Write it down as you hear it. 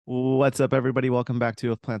What's up, everybody? Welcome back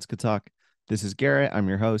to If Plants Could Talk. This is Garrett. I'm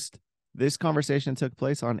your host. This conversation took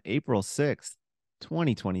place on April 6th,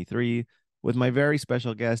 2023, with my very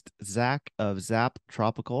special guest, Zach of Zap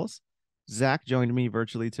Tropicals. Zach joined me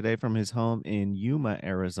virtually today from his home in Yuma,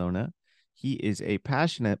 Arizona. He is a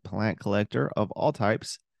passionate plant collector of all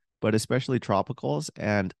types, but especially tropicals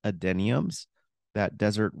and adeniums, that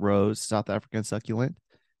desert rose South African succulent.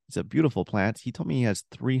 It's a beautiful plant. He told me he has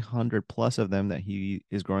 300 plus of them that he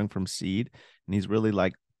is growing from seed, and he's really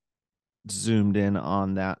like zoomed in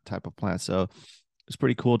on that type of plant. So it's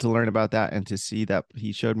pretty cool to learn about that and to see that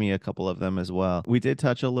he showed me a couple of them as well. We did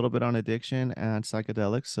touch a little bit on addiction and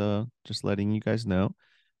psychedelics, so just letting you guys know.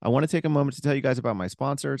 I want to take a moment to tell you guys about my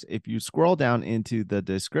sponsors. If you scroll down into the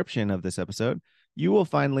description of this episode, you will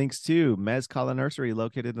find links to Mezcala Nursery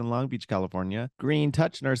located in Long Beach, California, Green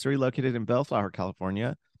Touch Nursery located in Bellflower,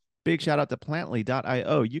 California. Big shout out to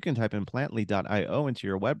plantly.io. You can type in plantly.io into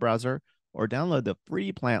your web browser or download the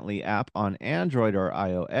free Plantly app on Android or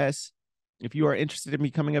iOS. If you are interested in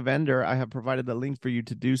becoming a vendor, I have provided the link for you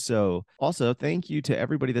to do so. Also, thank you to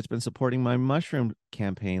everybody that's been supporting my mushroom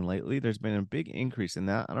campaign lately. There's been a big increase in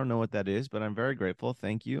that. I don't know what that is, but I'm very grateful.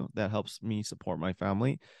 Thank you. That helps me support my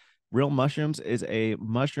family. Real Mushrooms is a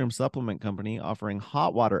mushroom supplement company offering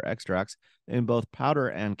hot water extracts in both powder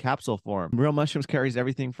and capsule form. Real Mushrooms carries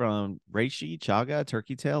everything from reishi, chaga,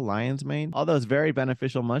 turkey tail, lion's mane, all those very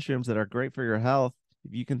beneficial mushrooms that are great for your health.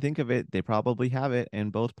 If you can think of it, they probably have it in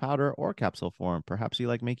both powder or capsule form. Perhaps you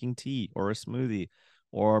like making tea or a smoothie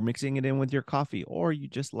or mixing it in with your coffee, or you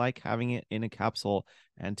just like having it in a capsule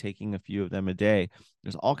and taking a few of them a day.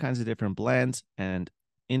 There's all kinds of different blends and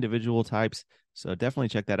individual types. So definitely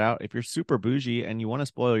check that out. If you're super bougie and you want to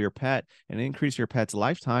spoil your pet and increase your pet's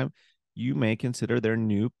lifetime, you may consider their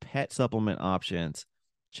new pet supplement options.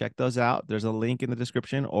 Check those out. There's a link in the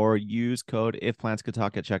description or use code if plants could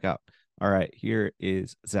talk at checkout. All right, here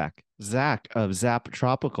is Zach. Zach of Zap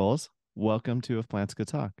Tropicals. Welcome to If Plants Could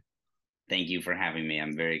Talk. Thank you for having me.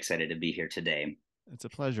 I'm very excited to be here today. It's a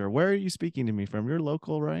pleasure. Where are you speaking to me from? You're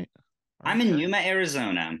local, right? Are you I'm in sure? Yuma,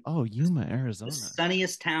 Arizona, Oh, Yuma, the Arizona.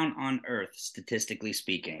 sunniest town on earth, statistically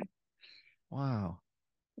speaking. Wow.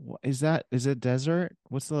 Is it desert?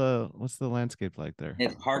 What's the landscape like there?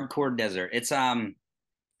 It's hardcore desert. It's the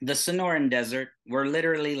Sonoran Desert. We're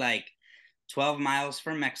literally like 12 miles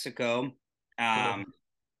from Mexico. Cool. Um,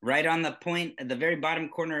 right on the point at the very bottom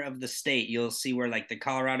corner of the state, you'll see where like the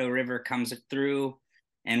Colorado River comes through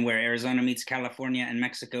and where Arizona meets California and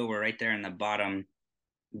Mexico. We're right there in the bottom.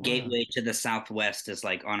 Wow. Gateway to the southwest is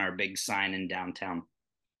like on our big sign in downtown.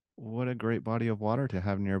 What a great body of water to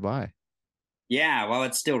have nearby. Yeah, while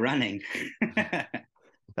it's still running.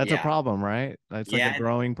 That's a Yeah. problem, right? It's like a Yeah, it's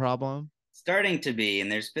growing problem. starting to be, and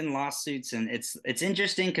there's been lawsuits, and it's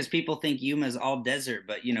interesting because people think Yuma is all desert,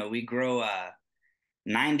 but we grow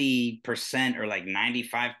 90% or like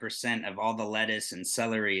 95% of all the lettuce and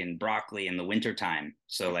celery and broccoli in the wintertime.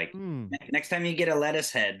 So like Hmm. next time you get a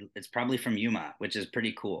lettuce head, it's probably from Yuma, which is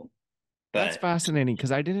pretty cool. That's But fascinating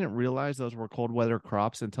because I didn't realize those were cold weather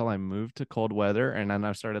crops until I moved to cold weather and then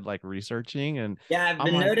I started like researching and yeah, I've I'm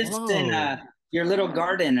been like, noticing whoa. your little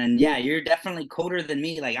garden, and yeah, you're definitely colder than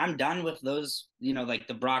me. Like I'm done with those, like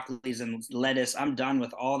the broccolis and lettuce. I'm done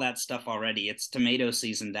with all that stuff already. It's tomato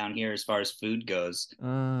season down here as far as food goes.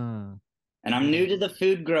 Uh, And I'm yeah. new to the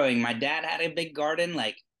food growing. My dad had a big garden,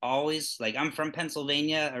 like always. Like I'm from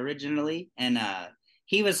Pennsylvania originally, and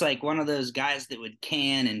he was like one of those guys that would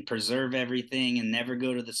can and preserve everything and never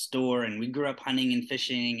go to the store. And we grew up hunting and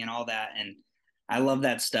fishing and all that, and I love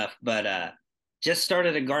that stuff. But just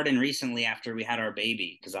started a garden recently after we had our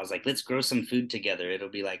baby because I was like, let's grow some food together. It'll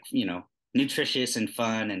be like nutritious and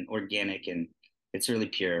fun and organic, and it's really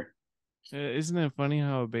pure. Isn't it funny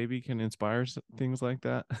how a baby can inspire things like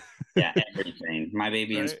that? Yeah, everything. My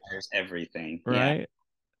baby Right? inspires everything. Yeah. Right?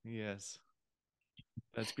 Yes.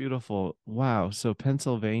 That's beautiful. Wow. So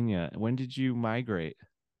Pennsylvania, when did you migrate?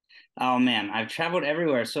 Oh man, I've traveled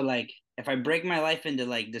everywhere. So like if I break my life into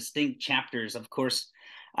like distinct chapters, of course,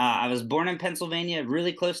 I was born in Pennsylvania,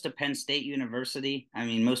 really close to Penn State University. I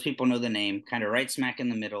mean, most people know the name, kind of right smack in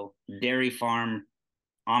the middle, dairy farm,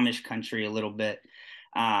 Amish country a little bit.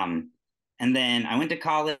 Um, and then I went to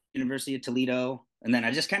college, University of Toledo, and then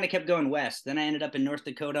I just kind of kept going west. Then I ended up in North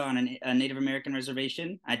Dakota on a Native American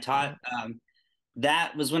reservation. I taught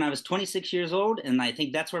that was when I was 26 years old, and I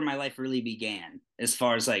think that's where my life really began, as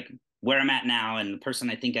far as like where I'm at now and the person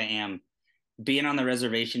I think I am. Being on the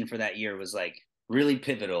reservation for that year was like really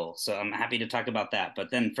pivotal. So I'm happy to talk about that.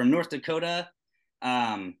 But then from North Dakota,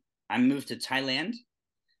 I moved to Thailand,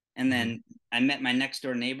 and Mhm. then I met my next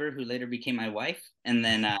door neighbor, who later became my wife, and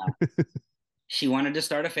then she wanted to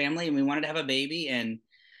start a family and we wanted to have a baby. And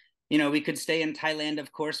you know, we could stay in Thailand,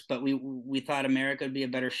 of course, but we thought America would be a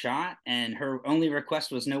better shot. And her only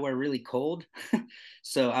request was nowhere really cold.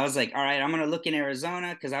 So I was like, all right, I'm gonna look in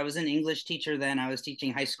Arizona because I was an English teacher then. I was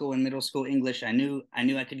teaching high school and middle school English. I knew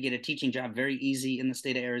I could get a teaching job very easy in the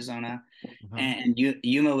state of Arizona. Uh-huh. And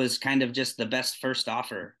Yuma was kind of just the best first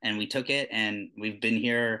offer, and we took it. And we've been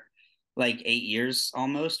here like 8 years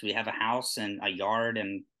almost. We have a house and a yard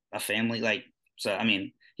and a family. Like, so I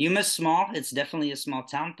mean, Yuma's small. It's definitely a small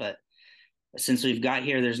town, but since we've got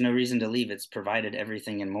here, there's no reason to leave. It's provided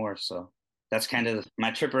everything and more. So that's kind of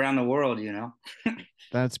my trip around the world, you know?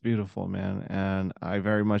 That's beautiful, man. And I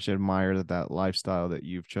very much admire that lifestyle that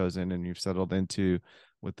you've chosen and you've settled into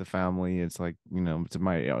with the family. It's like,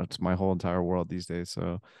 it's my whole entire world these days.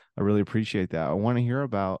 So I really appreciate that. I want to hear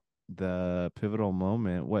about the pivotal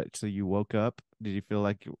moment. So you woke up,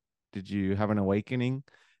 did you have an awakening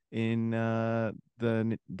in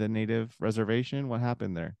the native reservation? What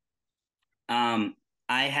happened there? Um,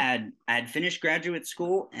 I had finished graduate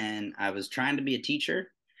school and I was trying to be a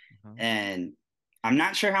teacher. Uh-huh. And I'm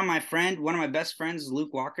not sure how one of my best friends,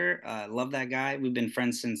 Luke Walker, love that guy. We've been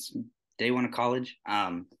friends since day one of college.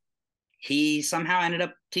 He somehow ended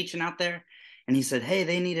up teaching out there, and he said, "Hey,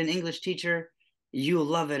 they need an English teacher. You'll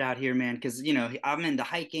love it out here, man." Because you know I'm into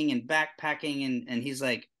hiking and backpacking, and he's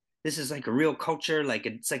like, "This is like a real culture. Like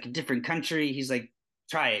it's like a different country." He's like,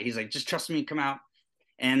 "Try it." He's like, "Just trust me, come out."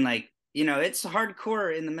 And like you know, it's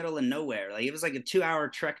hardcore in the middle of nowhere. Like it was like a 2 hour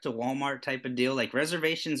trek to Walmart type of deal. Like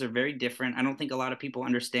reservations are very different. I don't think a lot of people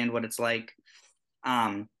understand what it's like.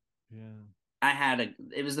 Um, Yeah.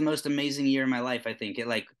 it was the most amazing year of my life. I think it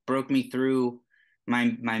like broke me through my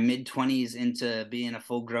mid 20s into being a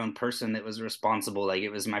full grown person that was responsible. Like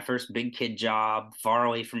it was my first big kid job, far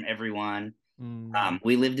away from everyone. Mm,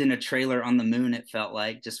 We lived in a trailer on the moon. It felt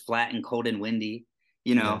like just flat and cold and windy.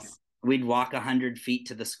 You know, yes. we'd walk 100 feet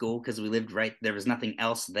to the school because we lived right there was nothing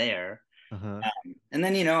else there. Uh-huh. And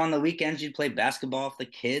then you know on the weekends you'd play basketball with the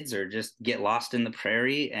kids or just get lost in the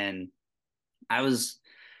prairie. And I was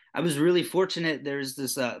I was really fortunate. There's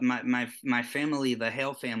this my family, the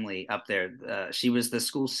Hale family up there. She was the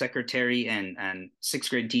school secretary and sixth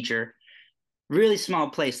grade teacher. Really small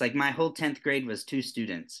place. Like my whole 10th grade was two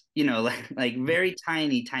students. You know, like very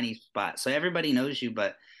tiny spot. So everybody knows you,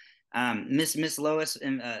 but Miss Lois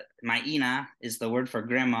and my Ina is the word for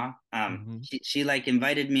grandma. Mm-hmm. She like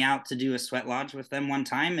invited me out to do a sweat lodge with them one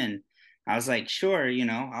time, and I was like, sure, you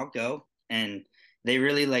know, I'll go. And they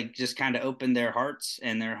really like just kind of opened their hearts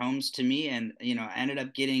and their homes to me, and you know, I ended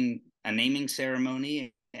up getting a naming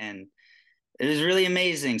ceremony, and it was really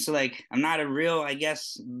amazing. So like, I'm not a real, I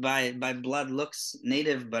guess, by blood looks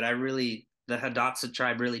native, but I really the Hidatsa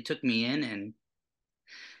tribe really took me in and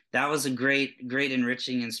that was a great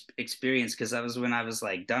enriching experience because that was when I was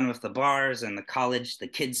like done with the bars and the college the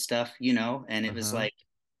kids stuff, you know, and it was Uh-huh. like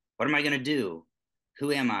what am I going to do,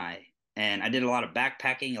 who am I? And I did a lot of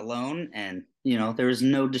backpacking alone, and you know there was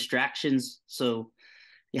no distractions, so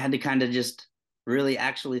you had to kind of just really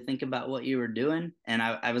actually think about what you were doing. And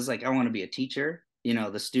I was like I want to be a teacher. You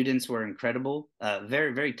know the students were incredible,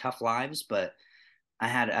 very tough lives, but I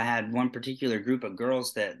had one particular group of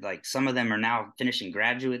girls that like some of them are now finishing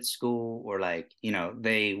graduate school or like, you know,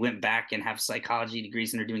 they went back and have psychology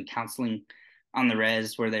degrees and are doing counseling on the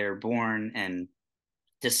res where they were born. And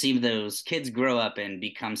to see those kids grow up and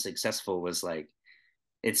become successful was like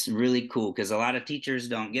it's really cool because a lot of teachers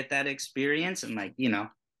don't get that experience. And like, you know,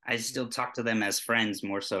 I still talk to them as friends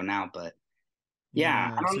more so now. But yeah,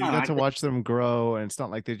 Yeah. I don't So you know. got to watch them grow, and it's not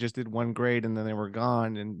like they just did one grade and then they were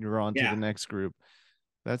gone and you're on to Yeah. the next group.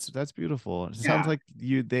 That's beautiful. It sounds Yeah. like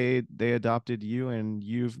they adopted you and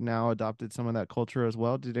you've now adopted some of that culture as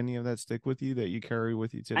well. Did any of that stick with you that you carry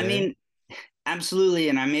with you I today? mean, absolutely,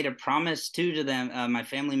 and I made a promise too to them, my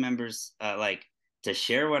family members, like to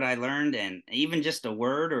share what I learned, and even just a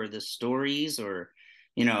word or the stories, or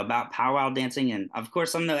you know, about powwow dancing. And of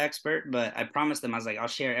course, I'm no expert, but I promised them I was like, I'll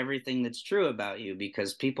share everything that's true about you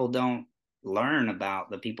because people don't learn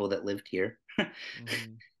about the people that lived here, Hmm.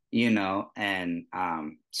 you know. And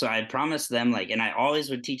so I promised them like, and I always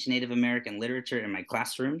would teach Native American literature in my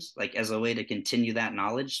classrooms, like as a way to continue that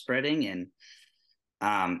knowledge spreading. And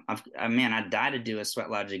man, I'd die to do a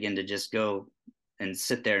sweat lodge again to just go and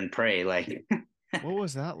sit there and pray. Like, What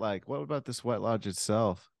was that like? What about the sweat lodge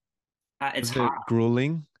itself? it's Was hot. it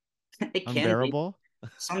grueling? It can be Unbearable?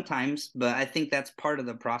 sometimes, but I think that's part of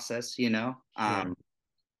the process, you know. Sure.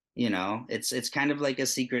 You know, it's kind of like a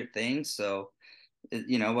secret thing. So,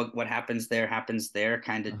 you know, what happens there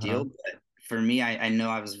kind of Uh-huh. deal. But for me, I know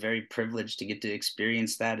I was very privileged to get to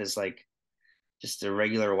experience that as like just a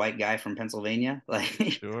regular white guy from Pennsylvania, like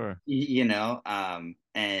Sure.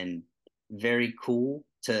 and very cool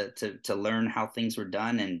to learn how things were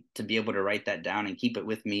done and to be able to write that down and keep it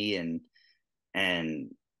with me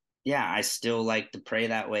and yeah, I still like to pray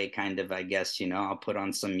that way, kind of, I guess, I'll put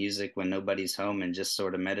on some music when nobody's home and just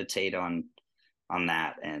sort of meditate on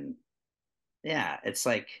that. And yeah, it's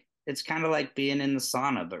kind of like being in the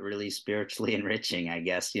sauna, but really spiritually enriching, I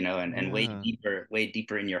guess, and Yeah. way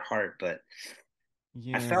deeper in your heart. But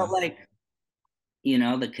I felt Yeah.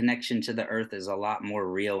 like, the connection to the earth is a lot more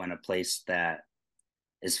real in a place that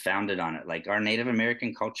is founded on it. Like our Native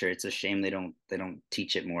American culture, it's a shame they don't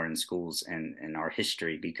teach it more in schools and our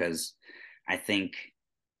history, because I think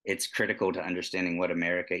it's critical to understanding what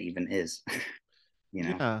America even is, you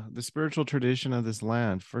know. Yeah, the spiritual tradition of this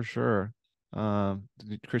land for sure.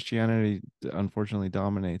 Christianity unfortunately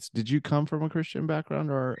dominates. Did you come from a Christian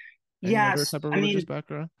background or any other Yes, type of I religious mean,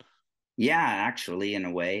 background? yeah, actually, in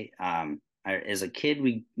a way. As a kid,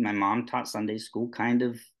 my mom taught Sunday school, kind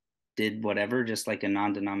of did whatever, just like a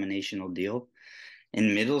non-denominational deal.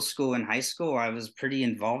 In middle school and high school, I was pretty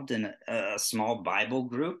involved in a small Bible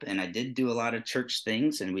group, and I did do a lot of church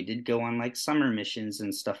things, and we did go on like summer missions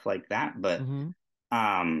and stuff like that. But Mm-hmm.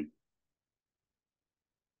 um,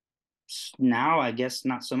 now I guess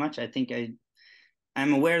not so much. I think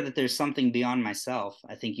I'm aware that there's something beyond myself.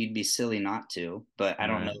 I think you'd be silly not to, but I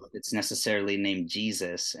don't know Right. if it's necessarily named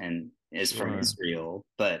Jesus and is from Sure. Israel.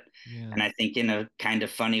 But, Yeah. and I think in a kind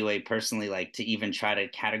of funny way, personally, like to even try to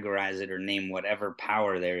categorize it or name whatever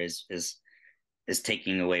power there is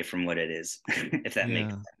taking away from what it is, if that makes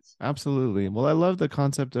Yeah. sense. Absolutely. Well, I love the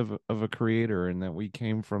concept of a creator and that we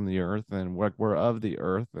came from the earth and we're of the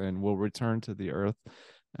earth and we'll return to the earth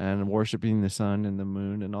and worshiping the sun and the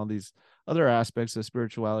moon and all these other aspects of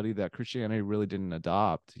spirituality that Christianity really didn't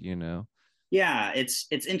adopt, you know. Yeah, it's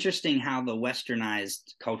interesting how the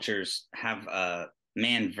westernized cultures have a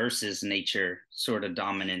man versus nature sort of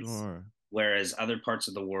dominance, Sure. whereas other parts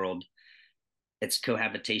of the world it's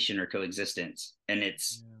cohabitation or coexistence, and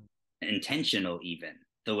it's Yeah. intentional, even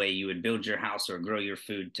the way you would build your house or grow your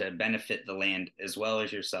food to benefit the land as well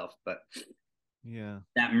as yourself. But Yeah.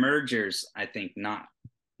 that mergers, I think, not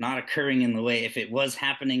occurring in the way. If it was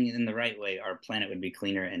happening in the right way, our planet would be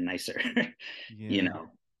cleaner and nicer. you Yeah.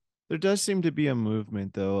 know There does seem to be a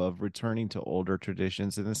movement, though, of returning to older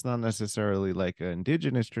traditions, and it's not necessarily like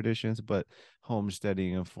indigenous traditions, but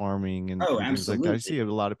homesteading and farming oh, and things like that. I see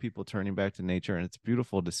absolutely. a lot of people turning back to nature, and it's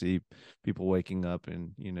beautiful to see people waking up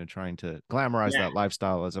and trying to glamorize Yeah. that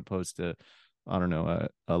lifestyle as opposed to, I don't know,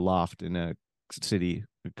 a loft in a city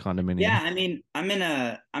Yeah, condominium. I mean,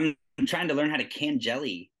 I'm trying to learn how to can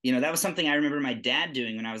jelly. That was something I remember my dad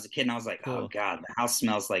doing when I was a kid, and I was like, "Oh Cool. God, the house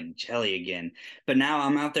smells like jelly again." But now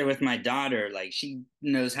I'm out there with my daughter, like she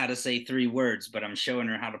knows how to say 3 words, but I'm showing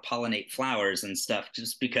her how to pollinate flowers and stuff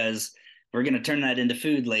just because we're gonna turn that into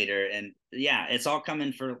food later. And yeah, it's all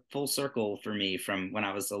coming for full circle for me from when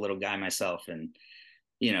I was a little guy myself. And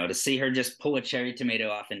to see her just pull a cherry tomato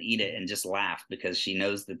off and eat it and just laugh because she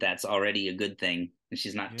knows that that's already a good thing and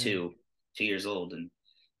she's not Yeah. 2 years old. And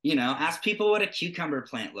ask people what a cucumber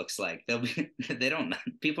plant looks like. They don't,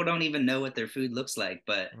 people don't even know what their food looks like,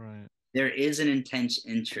 but Right. there is an intense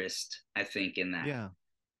interest, I think, in that. Yeah.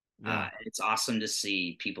 Yeah. It's awesome to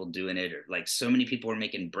see people doing it, or like so many people are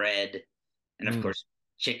making bread, and of Mm. course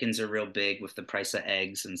chickens are real big with the price of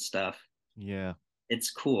eggs and stuff. Yeah. It's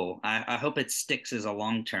cool. I hope it sticks as a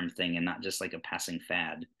long-term thing and not just like a passing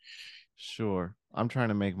fad. Sure. I'm trying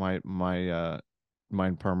to make my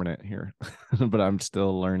mine permanent here, but I'm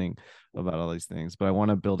still learning about all these things. But I want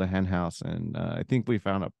to build a hen house, and I think we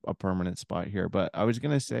found a permanent spot here. But I was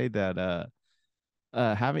gonna say that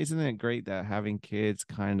having isn't it great that having kids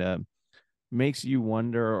kind of makes you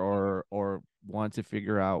wonder or want to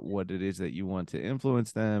figure out what it is that you want to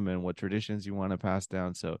influence them and what traditions you want to pass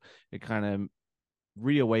down. So it kind of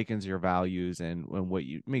reawakens your values and what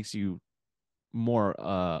you makes you more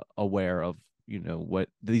aware of what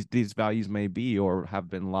these values may be or have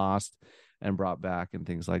been lost and brought back and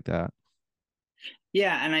things like that.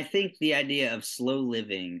 Yeah, and I think the idea of slow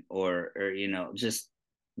living, or just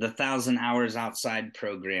the 1,000 hours outside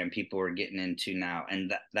program people are getting into now,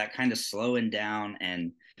 and that kind of slowing down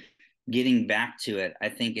and getting back to it, I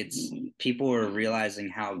think it's people are realizing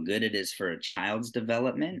how good it is for a child's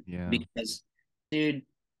development. Yeah. Because, dude,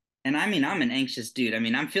 and I mean, I'm an anxious dude. I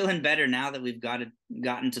mean, I'm feeling better now that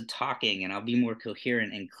gotten to talking, and I'll be more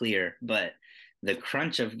coherent and clear. But the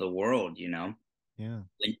crunch of the world, Yeah.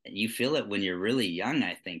 when you feel it when you're really young,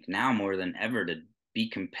 I think now more than ever, to be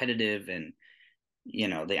competitive, and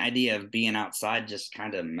the idea of being outside just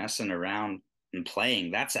kind of messing around. and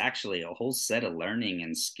playing. That's actually a whole set of learning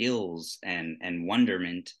and skills and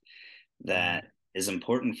wonderment Yeah. that is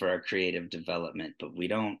important for our creative development, but we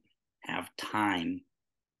don't have time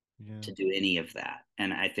Yeah. to do any of that.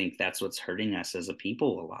 And I think that's what's hurting us as a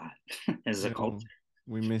people a lot, as a Yeah. culture.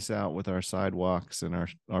 We miss out with our sidewalks and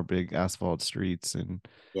our big asphalt streets and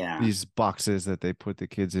Yeah. these boxes that they put the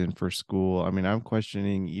kids in for school. I mean, I'm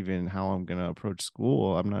questioning even how I'm going to approach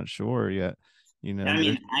school. I'm not sure yet. You know, I there's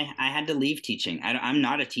mean, I had to leave teaching. I'm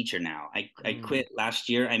not a teacher now. I mm, quit last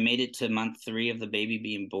year. I made it to month 3 of the baby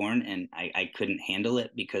being born, and I couldn't handle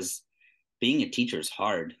it because being a teacher is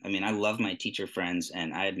hard. I mean, I love my teacher friends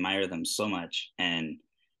and I admire them so much, and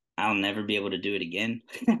I'll never be able to do it again.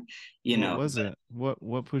 You what know, was but it?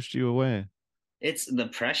 What pushed you away? it's the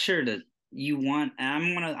pressure to you want.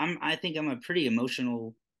 I think I'm a pretty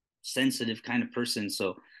emotional, sensitive kind of person,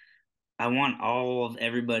 so I want all of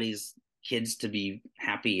everybody's kids to be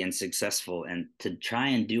happy and successful, and to try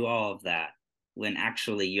and do all of that when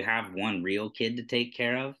actually you have one real kid to take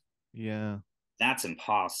care of, Yeah, that's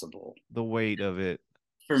impossible. the weight of it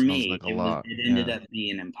For sounds me, like a lot. it ended Yeah, up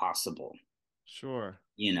being impossible, sure.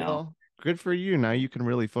 you know. Well, good for you. Now you can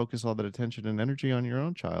really focus all that attention and energy on your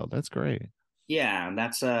own child. That's great. Yeah,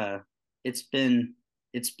 that's it's been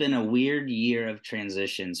it's been a weird year of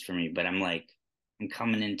transitions for me, but I'm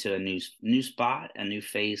coming into a new spot, a new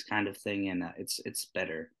phase kind of thing, and it's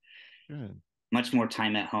better. Good. Much more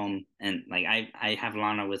time at home, and like I have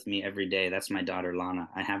Lana with me every day. That's my daughter Lana.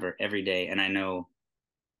 I have her every day, and I know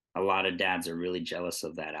a lot of dads are really jealous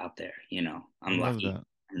of that out there. I I'm love lucky. that.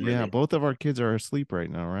 I'm Yeah, really both of our kids are asleep right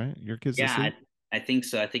now, right? Your kids yeah. asleep? I think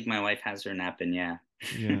so. I think my wife has her napping. Yeah,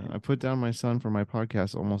 Yeah, I put down my son for my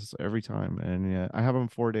podcast almost every time, and yeah, I have him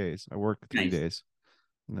 4 days. I work three nice. days,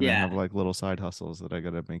 and then I Yeah, have like little side hustles that I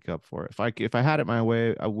gotta make up for. If I had it my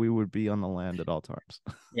way, we would be on the land at all times.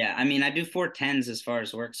 yeah. I mean, I do 410s as far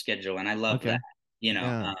as work schedule, and I love that. Okay. You know,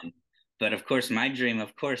 Yeah. um, but of course, my dream,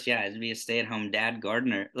 of course, yeah, is to be a stay-at-home dad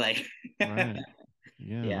gardener. Like, Right.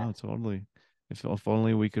 Yeah. yeah. No. Totally. If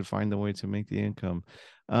only we could find a way to make the income.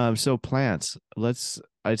 So plants. Let's.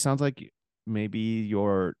 It sounds like maybe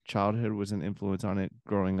your childhood was an influence on it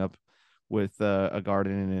growing up with a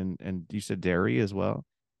garden and you said dairy as well.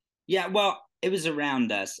 Yeah, well, it was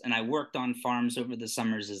around us, and I worked on farms over the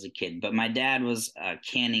summers as a kid. But my dad was a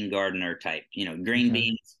canning gardener type, green Okay.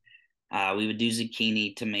 beans. We would do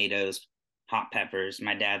zucchini, tomatoes, hot peppers.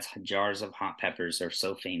 My dad's jars of hot peppers are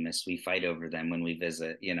so famous. We fight over them when we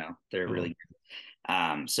visit. They're really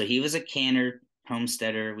Cool. good. So he was a canner,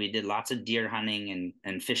 homesteader. We did lots of deer hunting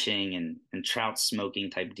and fishing and trout smoking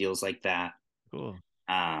type deals like that. Cool.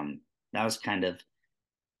 That was kind of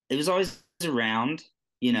it was always around.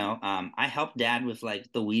 I helped dad with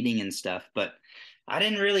like the weeding and stuff, but I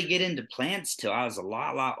didn't really get into plants till I was a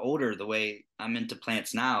lot older, the way I'm into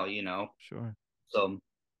plants now. Sure. So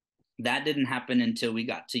that didn't happen until we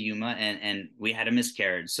got to Yuma, and we had a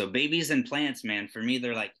miscarriage. So babies and plants, man, for me,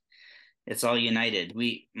 they're like it's all united.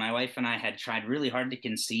 My wife and I had tried really hard to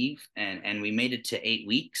conceive, and we made it to 8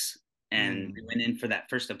 weeks, and we Mm, went in for that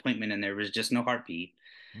first appointment, and there was just no heartbeat.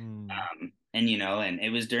 mm, And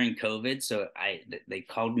it was during COVID, so they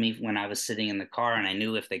called me when I was sitting in the car, and I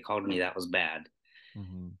knew if they called me, that was bad.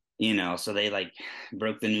 mhm. So they like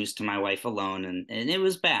broke the news to my wife alone, and it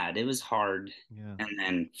was bad. It was hard. Yeah. And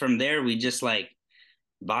then from there, we just like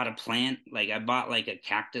bought a plant. Like I bought like a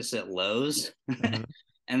cactus at Lowe's, Uh-huh.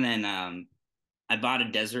 and then I bought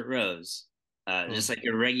a desert rose, just Cool. like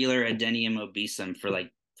a regular Adenium obesum for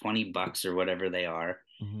like $20 or whatever they are.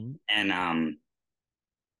 Hmm. And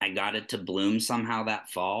I got it to bloom somehow that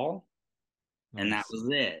fall, and that Nice. was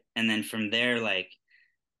it. And then from there, like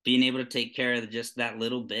being able to take care of just that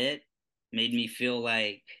little bit made me feel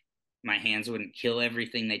like my hands wouldn't kill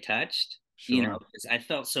everything they touched. Sure. Because I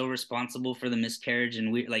felt so responsible for the miscarriage,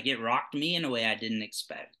 and like it rocked me in a way I didn't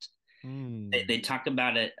expect. Mm, They talk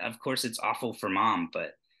about it. Of course, it's awful for mom,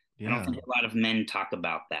 but I don't yeah. think a lot of men talk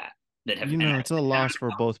about that. That have, and It's a I found loss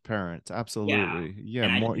for out, both parents. yeah, Absolutely. Yeah.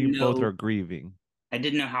 and More, you both are grieving. I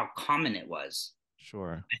didn't know how common it was.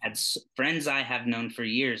 Sure. I had friends I have known for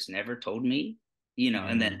years never told me,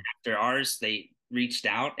 and then Yeah. after ours, they reached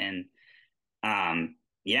out, and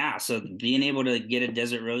yeah, so being able to get a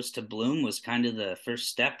desert rose to bloom was kind of the first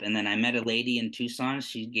step. And then I met a lady in Tucson.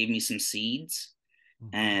 She gave me some seeds, Mhm.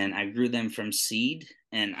 and I grew them from seed,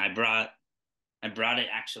 and I brought it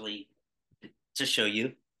actually to show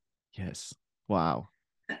you. Yes. Wow.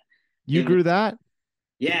 You It was grew that?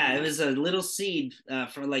 Yeah, it was a little seed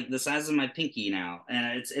for like the size of my pinky now,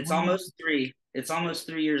 and it's What? almost three. It's almost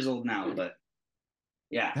 3 years old now, but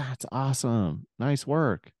yeah. That's awesome. Nice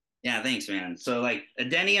work. Yeah, thanks, man. So like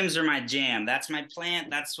adeniums are my jam. That's my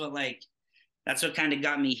plant. That's what kind of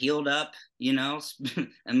got me healed up,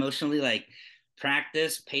 emotionally. Like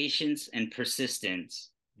practice, patience, and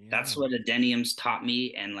persistence. That's Yeah. what adeniums taught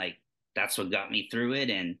me, and like that's what got me through it.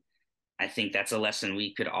 And I think that's a lesson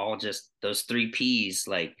we could all just those three P's.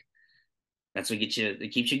 Like that's what gets you. It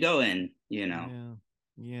keeps you going. Yeah.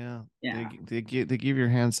 Yeah. They Yeah, they give your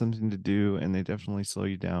hands something to do, and they definitely slow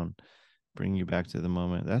you down, bring you back to the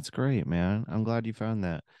moment. That's great, man. I'm glad you found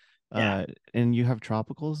that. yeah. And you have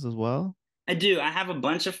tropicals as well? I do. I have a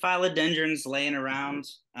bunch of philodendrons laying around.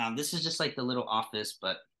 This is just like the little office,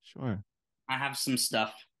 but Sure. I have some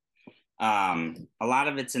stuff. A lot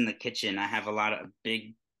of it's in the kitchen. I have a lot of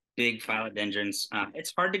big philodendrons.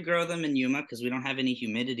 It's hard to grow them in Yuma because we don't have any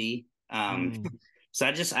humidity. Mm. So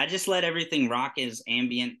I just let everything rock as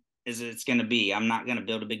ambient as it's going to be. I'm not going to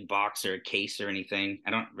build a big box or a case or anything.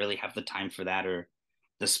 I don't really have the time for that or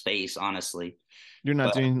the space, honestly. You're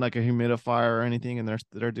not But doing like a humidifier or anything, and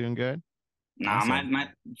they're doing good? nah, my Awesome. my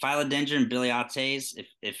philodendron biliates.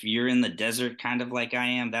 If you're in the desert, kind of like I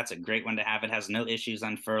am, that's a great one to have. It has no issues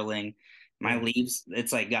unfurling. My Good. leaves,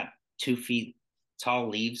 it's like got 2 feet tall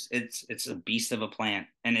leaves. It's a beast of a plant,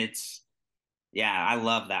 and yeah, I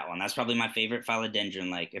love that one. That's probably my favorite philodendron.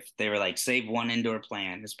 Like if they were like save one indoor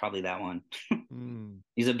plant, it's probably that one. Mm.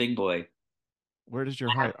 He's a big boy. Where does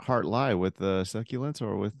your heart lie with the succulents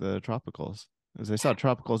or with the tropicals? As I saw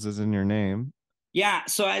tropicals is in your name. Yeah,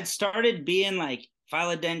 so I'd started being like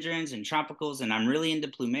philodendrons and tropicals, and I'm really into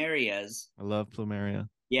plumerias. I love plumeria.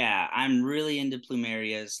 Yeah, I'm really into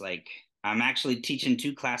plumerias. Like, I'm actually teaching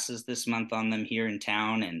 2 classes this month on them here in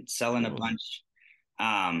town and selling a Cool. bunch.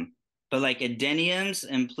 Um, but like adeniums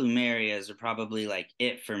and plumerias are probably like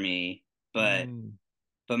it for me. But Mm.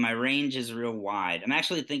 but my range is real wide. I'm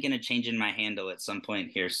actually thinking of changing my handle at some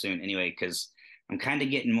point here soon anyway, because I'm kind of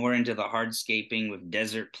getting more into the hardscaping with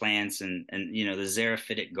desert plants and the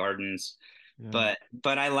xerophytic gardens. Yeah.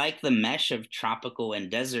 But I like the mesh of tropical and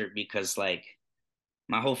desert because like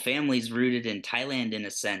my whole family's rooted in Thailand in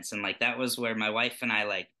a sense. And like that was where my wife and I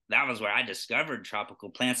like that was where I discovered tropical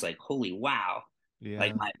plants. Like, holy wow.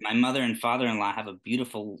 Like Yeah. my mother and father-in-law have a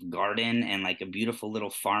beautiful garden and like a beautiful little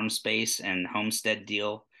farm space and homestead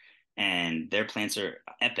deal. And their plants are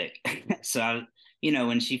epic. So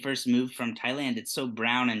when she first moved from Thailand, it's so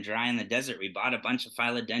brown and dry in the desert. We bought a bunch of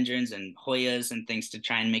philodendrons and Hoyas and things to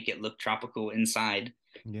try and make it look tropical inside,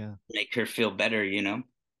 Yeah. make her feel better.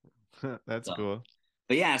 That's So cool.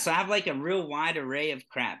 but yeah, so I have like a real wide array of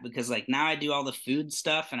crap because like now I do all the food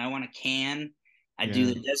stuff and I want to can. I do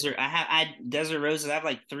Yeah. the desert. I desert roses. I have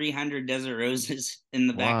like 300 desert roses in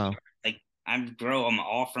the Wow. backyard. Like I grow them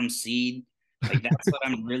all from seed. Like that's what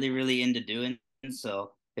I'm really really into doing.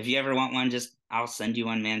 So if you ever want one, just I'll send you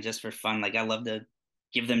one, man, just for fun. Like I love to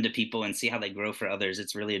give them to people and see how they grow for others.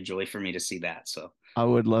 It's really a joy for me to see that. So I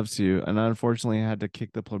would love to. And unfortunately, I had to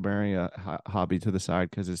kick the plumeria hobby to the side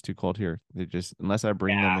because it's too cold here. They just, unless I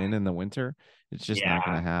bring them yeah, in the winter, it's just not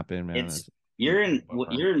going yeah. to happen, man. It's It's you're in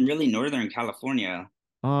bummer. you're in really northern California.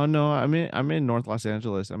 Oh no, I'm in North Los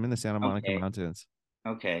Angeles. I'm in the Santa Monica Okay. Mountains.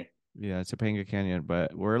 Okay. Yeah, Topanga Canyon,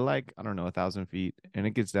 but we're like, I don't know, 1,000 feet, and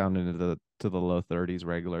it gets down into the low 30s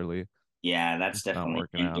regularly. Yeah, that's It's not definitely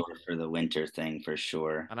working out. indoor for the winter thing for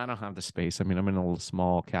sure. And I don't have the space. I mean, I'm in a little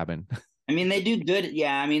small cabin. I mean, they do good.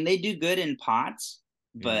 Yeah, I mean, they do good in pots,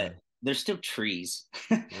 but Yeah, they're still trees.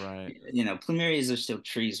 right. Plumerias are still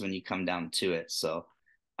trees when you come down to it. So,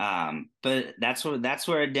 but that's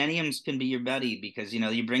where adeniums can be your buddy because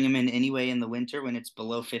you bring them in anyway in the winter when it's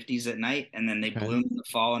below 50s at night, and then they Okay. bloom in the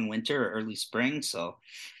fall and winter or early spring. So,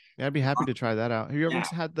 Yeah, I'd be happy to try that out. Have you ever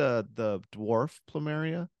yeah, had the dwarf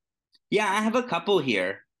plumeria? yeah, I have a couple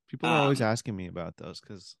here. People are always Um, asking me about those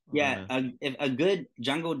because Yeah, a good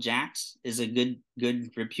Jungle Jacks is a good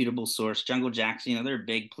reputable source. Jungle Jacks, they're a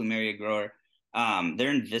big plumeria grower.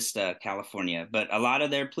 They're in Vista, California, but a lot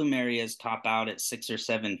of their plumerias top out at 6 or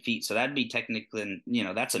 7 feet. So that'd be technically,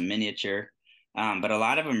 that's a miniature. But a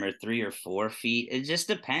lot of them are 3 or 4 feet. It just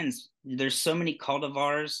depends. There's so many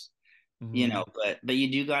cultivars, hmm but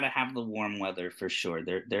you do got to have the warm weather for sure.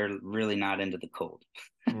 They're really not into the cold.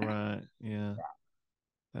 right. Yeah,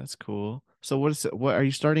 that's cool. So what are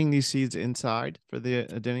you starting these seeds inside for the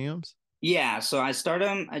adeniums? Yeah, so I start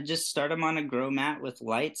them. I just start them on a grow mat with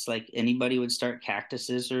lights, like anybody would start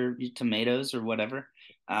cactuses or tomatoes or whatever.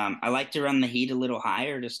 I like to run the heat a little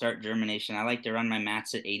higher to start germination. I like to run my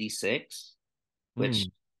mats at 86, which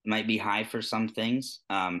Mm. might be high for some things.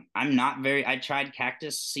 I'm not very. I tried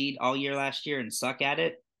cactus seed all year last year and suck at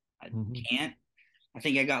it. I hmm can't. I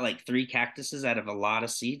think I got like 3 cactuses out of a lot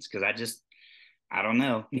of seeds because I don't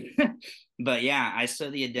know. But yeah, I sow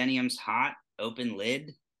the adeniums hot, open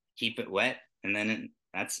lid, keep it wet, and then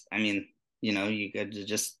that's, I mean, you got to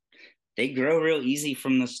just, they grow real easy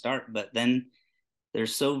from the start, but then they're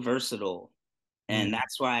so versatile. And Mm,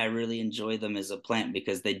 that's why I really enjoy them as a plant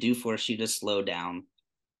because they do force you to slow down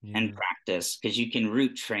and yeah. practice because you can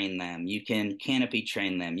root train them, you can canopy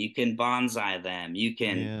train them, you can bonsai them, you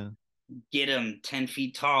can Yeah. get them 10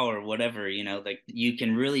 feet tall or whatever, like you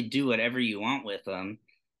can really do whatever you want with them.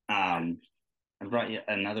 I brought you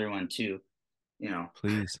another one too, you know,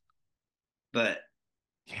 Please. but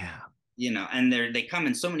Yeah. and they come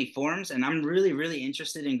in so many forms, and I'm really, really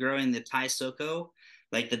interested in growing the Thai Soko,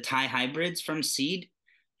 like the Thai hybrids from seed.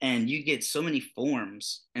 And you get so many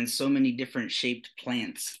forms and so many different shaped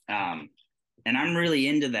plants. And I'm really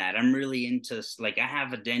into that. I'm really into like I have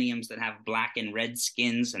adeniums that have black and red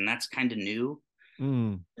skins, and that's kind of new.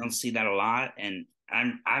 Mm, I don't see that a lot, and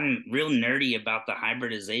I'm real nerdy about the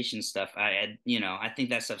hybridization stuff. I think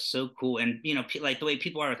that stuff's so cool, and like the way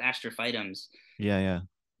people are with astrophytums, yeah. Yeah.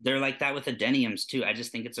 they're like that with adeniums too. I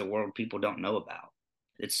just think it's a world people don't know about.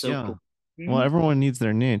 It's so Yeah. cool. Well, Mhm. everyone needs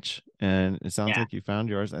their niche, and it sounds Yeah, like you found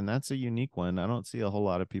yours, and that's a unique one. I don't see a whole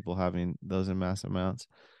lot of people having those in mass amounts.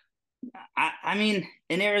 I mean,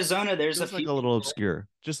 in Arizona, there's a Feels like few a little people. obscure,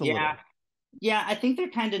 just a Yeah, little. yeah, I think they're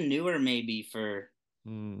kind of newer maybe for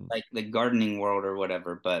Mm, like the gardening world or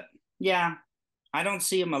whatever. But yeah, I don't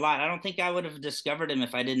see them a lot. I don't think I would have discovered them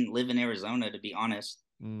if I didn't live in Arizona, to be honest.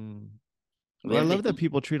 mm. We Well, I have love the that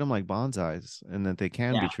people treat them like bonsais and that they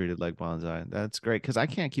can Yeah, be treated like bonsai. That's great because I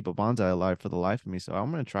can't keep a bonsai alive for the life of me. So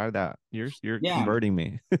I'm gonna try that. You're yeah. converting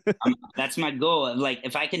me. That's my goal. Like,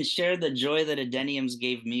 if I can share the joy that adeniums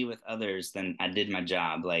gave me with others, then I did my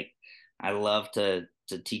job. Like, I love to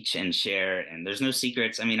teach and share, and there's no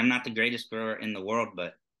secrets. I mean, I'm not the greatest grower in the world,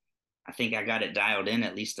 but I think I got it dialed in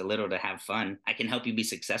at least a little to have fun. I can help you be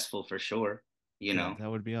successful for sure. You Yeah, know,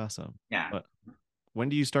 that would be awesome. yeah. But when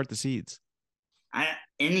do you start the seeds? I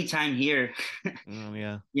anytime here, Oh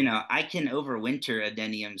yeah. I can overwinter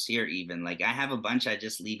adeniums here even. Like, I have a bunch I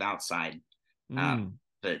just leave outside. Mm.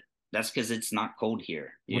 But that's because it's not cold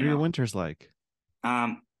here, What are your winters like?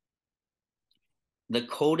 Um, the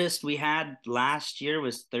coldest we had last year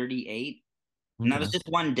was 38. And that was Okay. just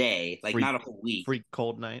one day, like Freak, not a whole week. freaky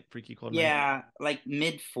cold night. Yeah, like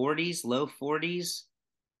mid 40s, low 40s,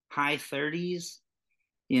 high 30s.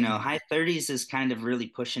 Mm. High 30s is kind of really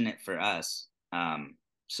pushing it for us.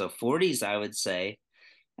 So 40s, I would say.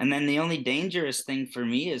 And then the only dangerous thing for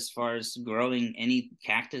me as far as growing any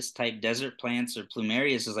cactus type desert plants or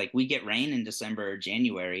plumerias is like we get rain in December or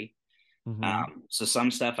January. Mm-hmm. So some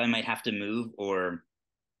stuff I might have to move or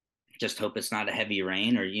just hope it's not a heavy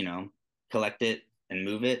rain or, collect it and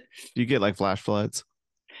move it. Do you get like flash floods?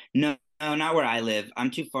 No, no, not where I live. I'm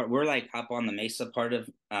too far. We're like up on the mesa part of,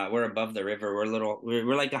 we're above the river.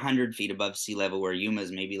 We're like 100 feet above sea level where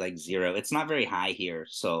Yuma's maybe like zero. It's not very high here.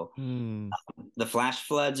 So Hmm. the flash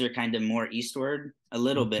floods are kind of more eastward a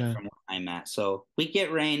little bit Okay. from where I'm at. So we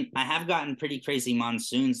get rain. I have gotten pretty crazy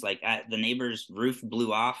monsoons. Like the neighbor's roof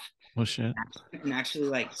blew off Well, shit. and actually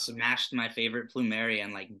like smashed my favorite plumeria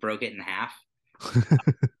and like broke it in half.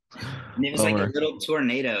 And it was like a Bummer. little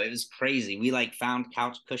tornado. It was crazy. We like found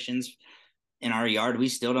couch cushions in our yard. We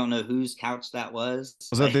still don't know whose couch that was.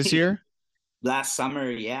 Was that Like this year? last summer,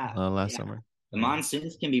 yeah. Last Yeah. summer. The Yeah.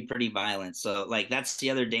 monsoons can be pretty violent. So like that's the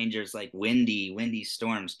other dangers, like windy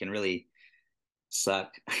storms can really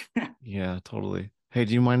suck. Yeah, totally. Hey,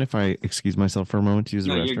 do you mind if I excuse myself for a moment to use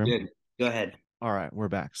the No, you're restroom? good. Go ahead. All right, we're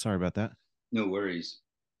back. Sorry about that. No worries.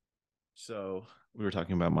 So we were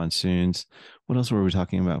talking about monsoons. What else were we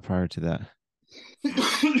talking about prior to that?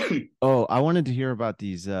 Oh, I wanted to hear about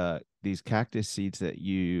these cactus seeds that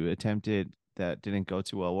you attempted that didn't go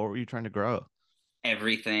too well. What were you trying to grow?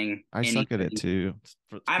 Everything, I suck at it anything. too,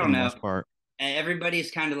 I for don't the know. most part.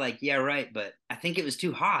 Everybody's kind of like, yeah, right, but I think it was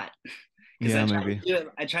too hot because Yeah, maybe.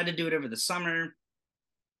 I tried to do it over the summer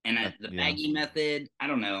and the Yeah. baggy method, I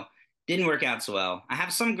don't know, didn't work out so well. I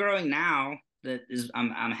have some growing now that is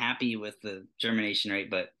I'm happy with the germination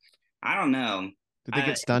rate, but I don't know. Did they I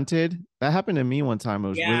get stunted? That happened to me one time. It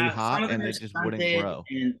was really Yeah, some hot of them and are they just wouldn't stunted grow.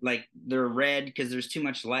 and like they're red because there's too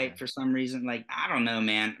much Yeah. light for some reason. Like I don't know,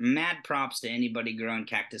 man. Mad props to anybody growing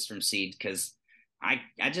cactus from seed because I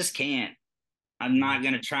just can't. I'm Mm. not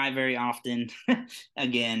gonna try very often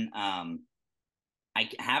again. I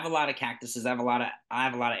have a lot of cactuses. I have a lot of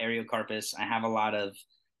Ariocarpus. I have a lot of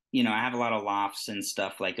lofts and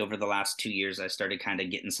stuff. Like over the last 2 years, I started kind of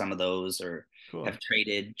getting some of those, or Cool. have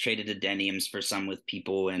traded adeniums for some with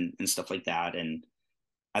people and stuff like that. And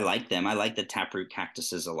I like them. I like the taproot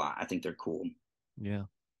cactuses a lot. I think they're cool. Yeah.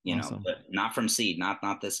 Awesome. but not from seed, not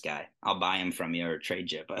this guy. I'll buy him from you or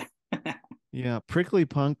trade you, but Yeah, prickly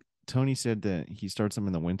punk. Tony said that he starts them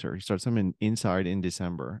in the winter. He starts them inside in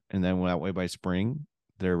December, and then that way by spring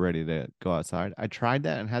they're ready to go outside. I tried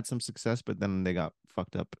that and had some success, but then they got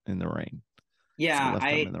fucked up in the rain, so I yeah, left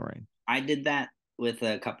them in the rain. I did that with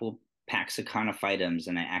a couple packs of conophytums,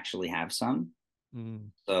 and I actually have some. Mm,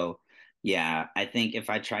 So yeah, I think if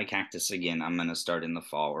I try cactus again, I'm gonna start in the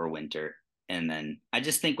fall or winter. And then I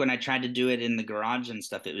just think when I tried to do it in the garage and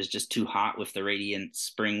stuff, it was just too hot with the radiant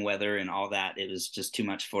spring weather and all that. It was just too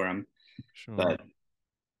much for them. sure. But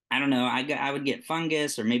I don't know. I would get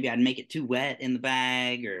fungus, or maybe I'd make it too wet in the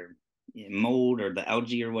bag, or mold, or the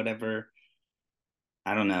algae, or whatever.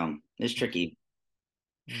 I don't know. It's tricky.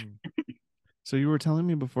 Mm. So you were telling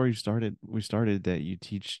me before we started that you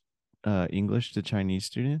teach English to Chinese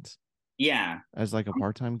students Yeah, as like a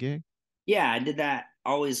part-time gig? yeah. I did that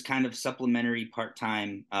always kind of supplementary part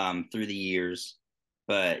time through the years.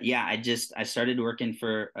 But yeah, I started working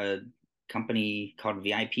for a company called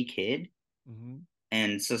VIP Kid, Hmm.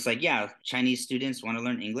 and so it's like, yeah, Chinese students want to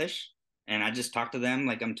learn English, and I just talk to them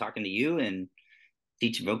like I'm talking to you and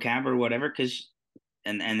teach vocab or whatever, because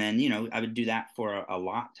and then I would do that for a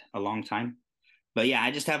long time. But yeah,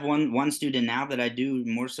 I just have one student now that I do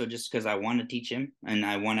more so just because I want to teach him and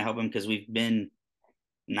I want to help him, because we've been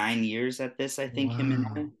 9 years at this, I think, him and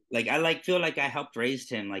I. Wow. Like I feel like I helped raise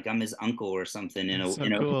him, like I'm his uncle or something, That's so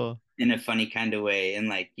cool. in a funny kind of way. And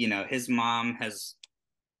like, his mom has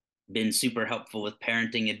been super helpful with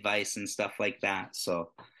parenting advice and stuff like that.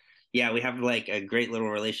 So yeah, we have like a great little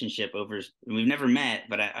relationship over. We've never met,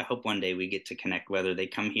 but I hope one day we get to connect. Whether they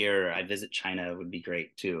come here or I visit China would be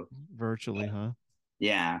great too. Virtually, huh?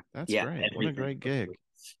 Yeah, That's yeah, great. What a everything. great gig.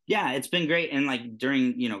 Yeah, it's been great. And like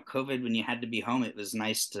during COVID, when you had to be home, it was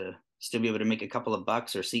nice to still be able to make a couple of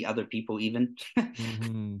bucks or see other people, even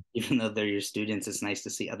Hmm. even though they're your students. It's nice to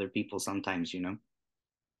see other people sometimes.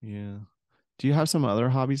 Yeah. Do you have some other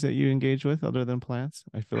hobbies that you engage with other than plants?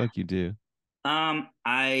 I feel like you do.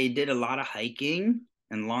 I did a lot of hiking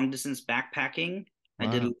and long distance backpacking. I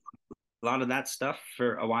did Wow. a lot of that stuff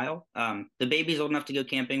for a while. The baby's old enough to go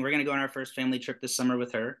camping. We're gonna go on our first family trip this summer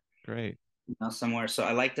with her, Great. somewhere. So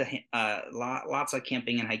I like to lots of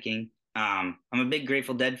camping and hiking. I'm a big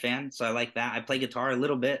Grateful Dead fan, so I like that. I play guitar a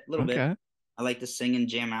little bit, little bit. Okay. I like to sing and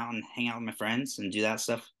jam out and hang out with my friends and do that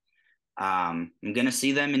stuff. I'm gonna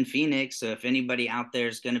see them in Phoenix, so if anybody out there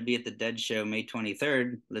is gonna be at the Dead show May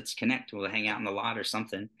 23rd, let's connect. We'll hang out in the lot or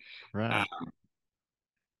something. Uh, Right.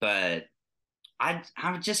 but I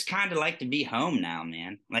would just kind of like to be home now,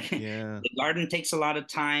 man. Like Yeah. the garden takes a lot of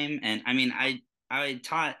time, and I mean, I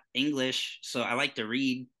taught English, so I like to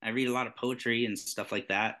read. I read a lot of poetry and stuff like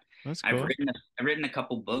that. That's I've cool. written I've written a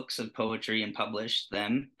couple books of poetry and published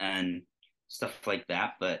them and stuff like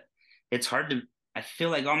that, but it's hard to. I feel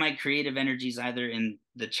like all my creative energy is either in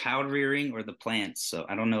the child rearing or the plants, so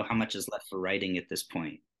I don't know how much is left for writing at this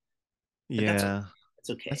point. But Yeah. that's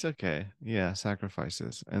That's okay. okay. Yeah,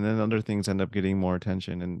 sacrifices. And then other things end up getting more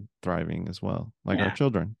attention and thriving as well, like our Yeah.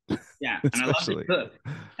 children, Yeah, and I love to especially. cook.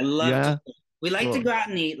 I love to Yeah. cook. We like to Well, go out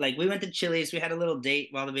and eat. Like we went to Chili's. We had a little date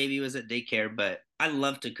while the baby was at daycare, but I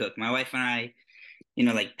love to cook. My wife and I,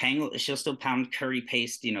 like she'll still pound curry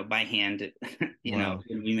paste, by hand. wow.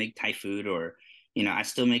 When we make Thai food, or I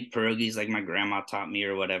still make pierogies like my grandma taught me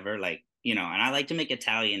or whatever. Like, and I like to make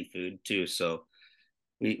Italian food too. So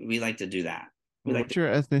we like to do that. We Well, like what's to your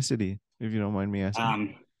ethnicity, if you don't mind me asking?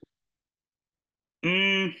 um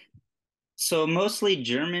mm, so mostly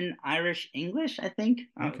German, Irish, English, I think,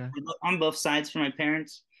 Okay. on both sides for my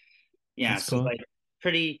parents. Yeah, That's so cool. like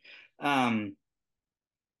pretty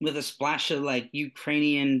with a splash of like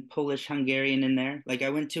Ukrainian, Polish, Hungarian in there. Like I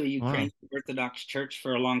went to a Wow. Ukrainian Orthodox church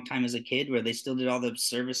for a long time as a kid where they still did all the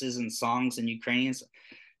services and songs in Ukrainian. So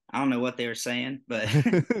I don't know what they were saying, but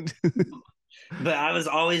but I was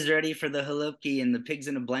always ready for the halupki and the pigs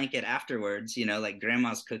in a blanket afterwards, like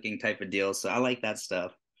grandma's cooking type of deal. So I like that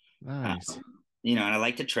stuff. Um, Nice. and I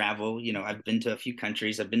like to travel. I've been to a few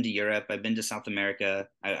countries. I've been to Europe. I've been to South America.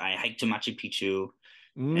 I hiked to Machu Picchu,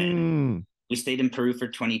 and Mm, we stayed in Peru for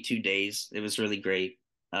 22 days. It was really great.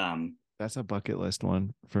 Um, that's a bucket list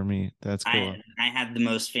one for me. That's I cool. I had the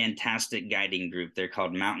most fantastic guiding group. They're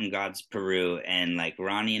called Mountain Gods Peru, and like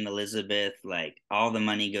Ronnie and Elizabeth, like all the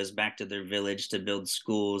money goes back to their village to build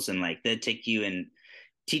schools, and like they take you and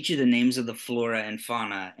teach you the names of the flora and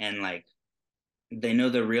fauna, and like they know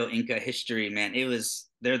the real Inca history, man.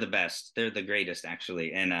 They're the best. They're the greatest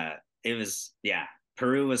actually. And it was, yeah,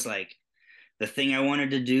 Peru was like the thing I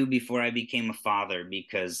wanted to do before I became a father,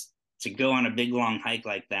 because to go on a big long hike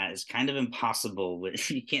like that is kind of impossible.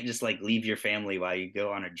 You can't just like leave your family while you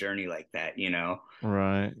go on a journey like that, you know?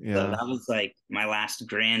 Right. So Yeah. that was like my last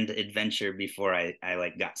grand adventure before I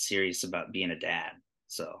like got serious about being a dad.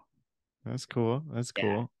 So That's cool. That's yeah.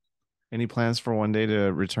 cool. Any plans for one day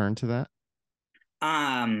to return to that?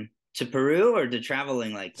 To Peru or to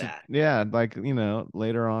traveling like To that? yeah, like,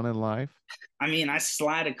 later on in life. I mean, I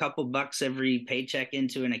slide a couple bucks every paycheck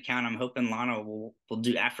into an account. I'm hoping Lana will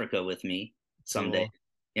do Africa with me someday. Cool.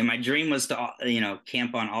 And my dream was to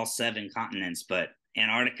camp on all seven continents, but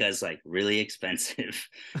Antarctica is like really expensive.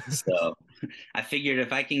 So I figured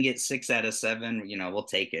if I can get six out of seven, we'll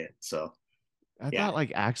take it. So I yeah, thought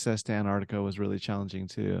like access to Antarctica was really challenging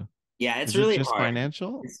too. yeah, it's Is it really just hard.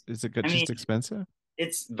 financial? It's, Is it I mean, just expensive?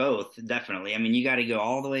 it's both, definitely. I mean, you got to go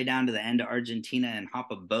all the way down to the end of Argentina and hop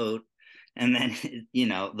a boat, and then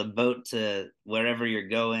the boat to wherever you're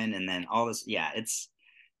going, and then all this. Yeah, it's.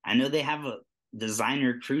 I know they have a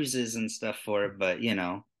designer cruises and stuff for it, but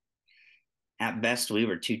at best we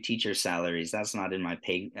were two teacher salaries. That's not in my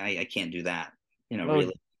pay. I can't do that. Oh,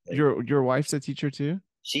 Really. your wife's a teacher too?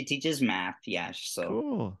 She teaches math, yeah. So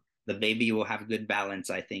Cool. the baby will have good balance,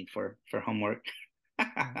 I think, for homework.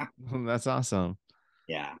 That's awesome.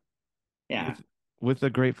 Yeah, yeah, With the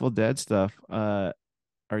Grateful Dead stuff, are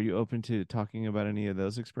you open to talking about any of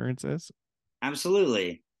those experiences?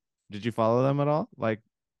 absolutely. Did you follow them at all? Like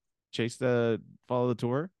follow the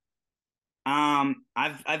tour?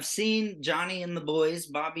 I've seen Johnny and the boys,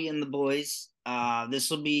 Bobby and the boys. This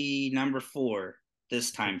will be number four this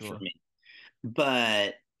Okay, time for cool. me.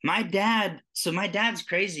 But my dad's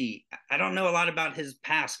crazy. I don't know a lot about his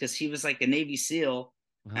past because he was like a Navy SEAL,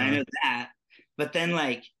 and I Uh-huh. know that. But then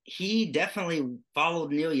like he definitely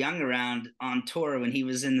followed Neil Young around on tour when he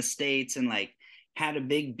was in the States and like had a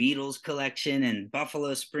big Beatles collection and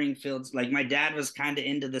Buffalo Springfields. Like my dad was kind of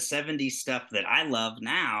into the 70s stuff that I love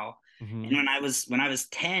now. And Mm-hmm. when I was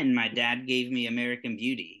 10, my dad gave me American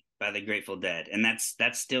Beauty by the Grateful Dead. And that's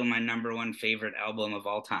still my number one favorite album of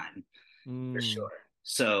all time for Mm. sure.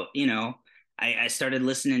 So, I started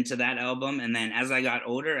listening to that album, and then as I got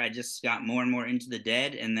older, I just got more and more into the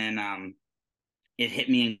Dead, and then it hit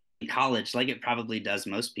me in college, like it probably does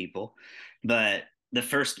most people. But the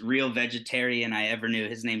first real vegetarian I ever knew,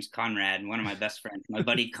 his name's Conrad, and one of my best friends, my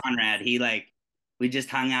buddy Conrad, we just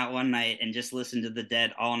hung out one night and just listened to the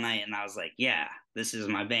Dead all night, and I was like, yeah, this is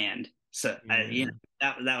my band. So, Yeah.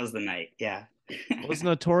 that was the night. Yeah. Well, it's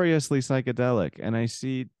notoriously psychedelic, and I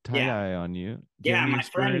see tie Yeah. dye on you. Do you have Yeah, any my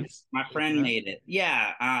experience with friend that? made it.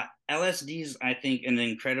 Yeah, LSD's I think an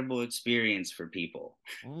incredible experience for people.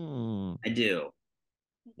 Mm. I do.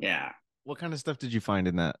 Yeah. What kind of stuff did you find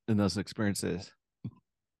in those experiences?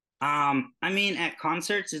 I mean at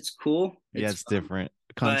concerts it's cool. Yeah, It's it's fun, different.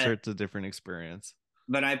 but Concert's a different experience.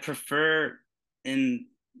 I prefer in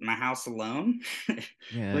my house alone, which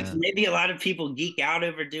Yeah. maybe a lot of people geek out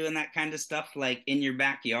over doing that kind of stuff like in your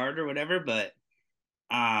backyard or whatever, but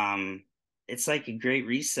um it's like a great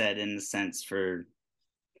reset in the sense for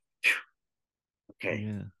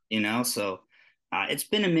okay, Yeah. so it's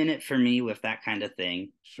been a minute for me with that kind of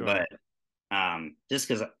thing, but Sure. just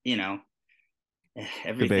because The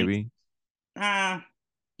everything baby. uh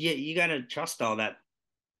yeah, you got to trust all that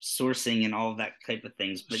sourcing and all of that type of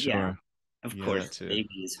things, but yeah, Sure. of Yeah, course that the too.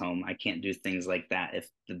 baby is home. I can't do things like that if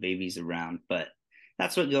the baby's around, but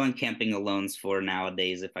that's what going camping alone's for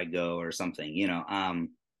nowadays if I go or something,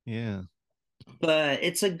 Yeah. but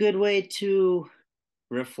it's a good way to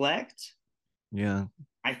reflect, Yeah.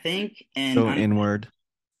 I think, and Go inward.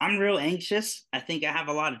 I'm real anxious. I think I have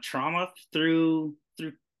a lot of trauma through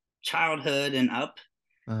childhood and up,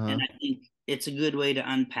 and Uh-huh. I think it's a good way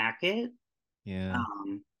to unpack it. Yeah.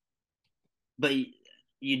 But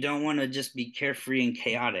you don't want to just be carefree and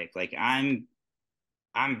chaotic. Like I'm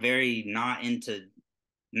very not into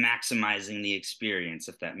maximizing the experience,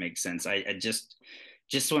 if that makes sense. I just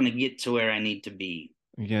want to get to where I need to be,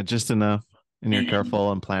 Yeah, just enough. And you're and and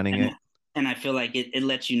careful in planning and, it. and I feel like it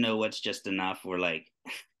lets you know what's just enough. Or like,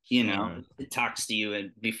 Sure. it talks to you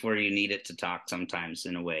and before you need it to talk sometimes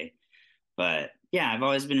in a way. But yeah, I've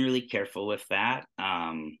always been really careful with that.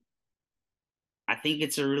 I think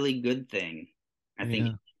it's a really good thing. I think it Yeah.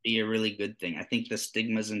 can be a really good thing. I think the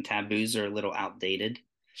stigmas and taboos are a little outdated.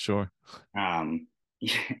 Sure. Um,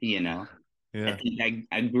 you know, I Yeah. think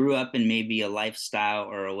I grew up in maybe a lifestyle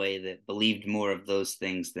or a way that believed more of those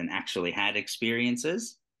things than actually had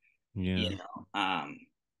experiences, you Yeah. know.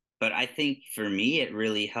 But I think for me, it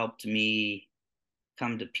really helped me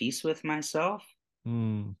come to peace with myself.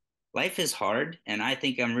 Mm. Life is hard, and I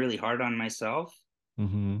think I'm really hard on myself.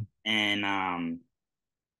 Mm-hmm. And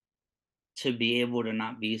to be able to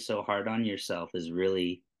not be so hard on yourself is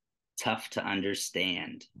really tough to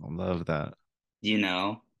understand, I love that. you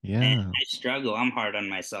know? And Yeah. I struggle. I'm hard on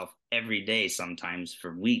myself every day sometimes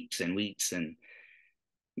for weeks and weeks. And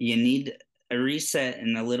you need a reset,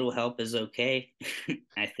 and a little help is okay,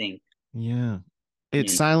 I think, Yeah. It you know?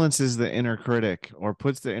 silences the inner critic or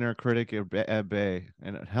puts the inner critic at bay,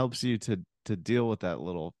 and it helps you to deal with that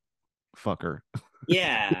little fucker.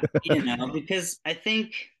 Yeah, because I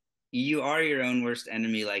think you are your own worst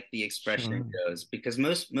enemy, like the expression Sure. goes, because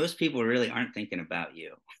most people really aren't thinking about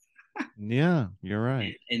you. Yeah, you're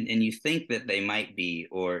right. And you think that they might be,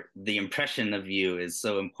 or the impression of you is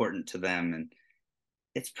so important to them, and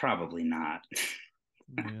it's probably not.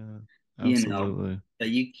 Yeah, you know absolutely. but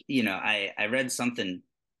I read something,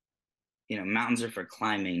 mountains are for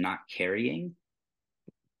climbing, not carrying.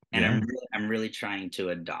 And Yeah. I'm really trying to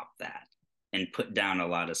adopt that and put down a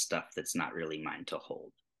lot of stuff that's not really mine to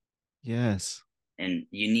hold. Yes. And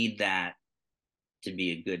you need that to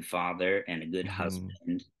be a good father and a good Hmm.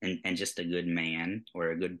 husband, and just a good man or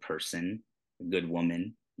a good person, a good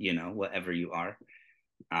woman, whatever you are.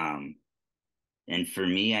 Um, and for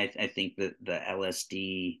me, I think that the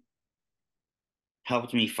LSD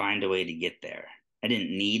helped me find a way to get there. I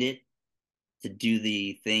didn't need it to do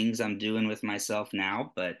the things I'm doing with myself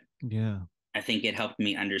now, but Yeah. I think it helped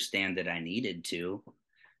me understand that I needed to.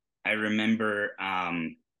 I remember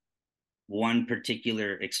one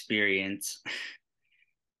particular experience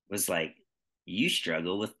was like, you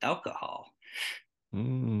struggle with alcohol,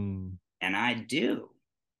 Mm. and I do.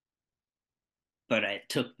 But I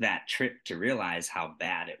took that trip to realize how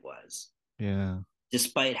bad it was. Yeah.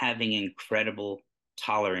 Despite having incredible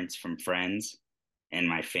tolerance from friends and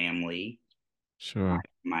my family, my, Sure.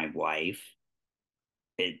 my wife,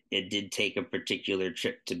 it did take a particular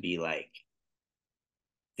trip to be like,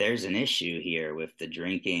 there's an issue here with the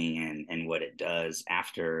drinking and what it does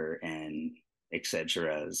after, and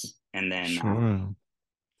etc. And then Sure.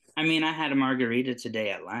 I mean, I had a margarita today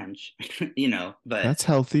at lunch, but That's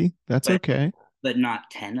healthy. That's but okay. but not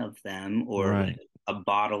 10 of them, or like Right. a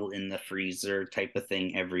bottle in the freezer type of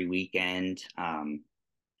thing every weekend.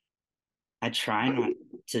 I try not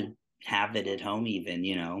to have it at home even,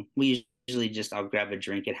 We usually just I'll grab a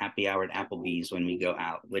drink at happy hour at Applebee's when we go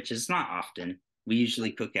out, which is not often. We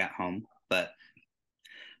usually cook at home, but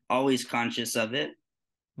always conscious of it.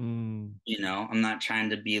 Mm. I'm not trying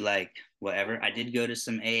to be like whatever. I did go to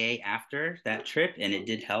some AA after that trip, and it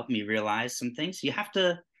did help me realize some things. You have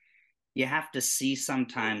to see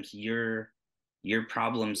sometimes your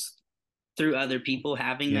problems through other people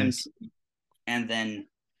having them, Yes. and then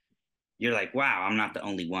you're like, wow, I'm not the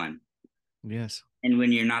only one. Yes. And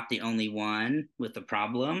when you're not the only one with the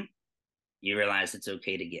problem, you realize it's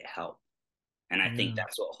okay to get help. And I think Yeah.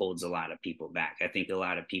 that's what holds a lot of people back. I think a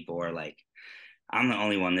lot of people are like, I'm the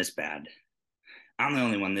only one this bad. I'm the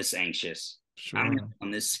only one this anxious. I'm the Sure. only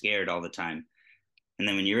one this scared all the time. And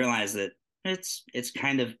then when you realize that it's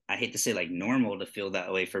kind of, I hate to say like normal to feel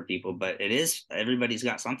that way for people, but it is, everybody's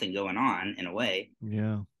got something going on in a way.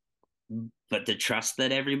 Yeah. But to trust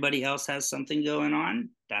that everybody else has something going on,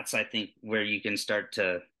 that's, I think, where you can start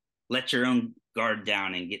to let your own guard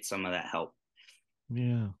down and get some of that help.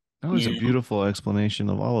 Yeah. That was a You know, beautiful explanation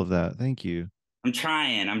of all of that. Thank you. I'm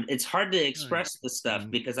trying. It's hard to Right. express the stuff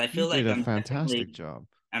And because I you feel did like a I'm fantastic definitely job.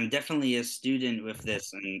 I'm definitely a student with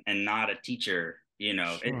this, and not a teacher.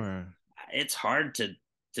 Sure. It's hard to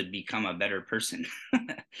become a better person.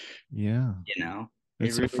 Yeah. It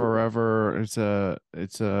It's a really, forever it's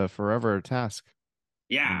a forever task,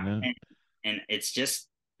 you yeah. know? And it's just,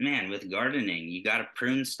 man, with gardening, you got to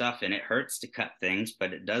prune stuff, and it hurts to cut things,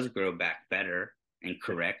 but it does grow back better and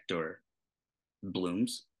correct, or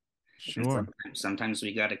blooms. And Sure. sometimes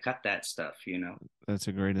we got to cut that stuff. That's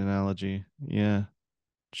a great analogy. Yeah.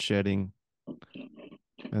 Shedding.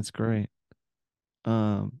 That's great.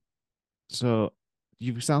 Um, so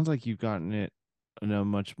you sounds like you've gotten it in a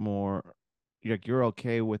much more like you're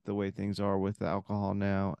okay with the way things are with the alcohol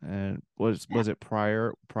now. And was it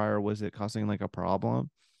prior was it causing like a problem?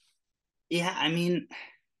 Yeah, I mean,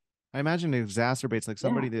 I imagine it exacerbates like yeah.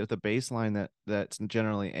 somebody with a baseline that's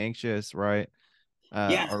generally anxious, right?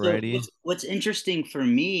 Yeah, so Already. what's interesting for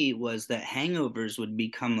me was that hangovers would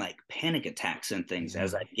become like panic attacks and things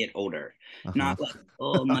as I Yeah. get older. Uh-huh. Not like,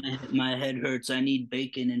 oh, my head hurts, I need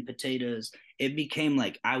bacon and potatoes. It became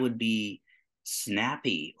like I would be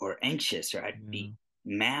snappy or anxious, or I'd Yeah. be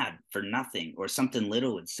mad for nothing, or something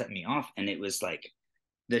little would set me off, and it was like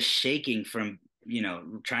the shaking from,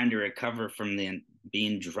 trying to recover from the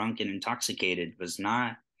being drunk and intoxicated was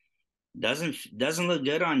not doesn't look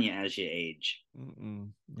good on you as you age. Mm-mm.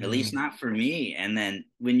 At Yeah. least not for me. And then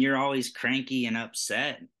when you're always cranky and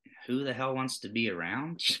upset, who the hell wants to be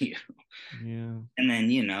around you? Yeah. And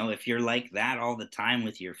then, if you're like that all the time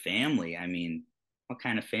with your family, I mean, what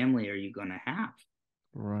kind of family are you going to have?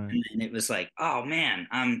 Right. And then it was like, oh man,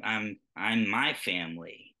 I'm my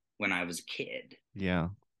family when I was a kid. Yeah.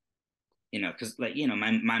 Because like,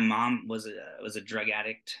 my mom was a drug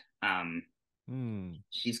addict. Mm.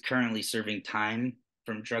 She's currently serving time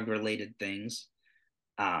from drug related things.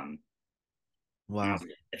 Um, and I was Wow.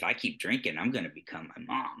 like, if I keep drinking, I'm gonna become my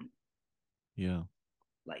mom. Yeah.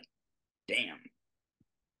 Like, damn.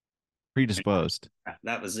 Predisposed.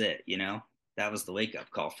 That was it. That was the wake up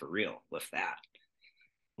call for real with that.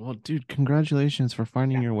 Well, dude, congratulations for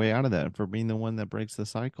finding your way out of that and for being the one that breaks the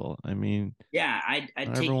cycle. I mean, Yeah, I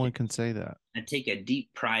not take everyone can say that. I take a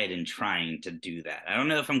deep pride in trying to do that. I don't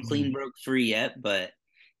know if I'm clean Yeah. broke free yet, but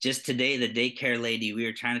just today, the daycare lady, we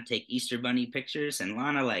were trying to take Easter bunny pictures, and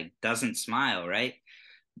Lana like doesn't smile, right?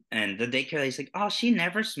 And the daycare lady's like, "Oh, she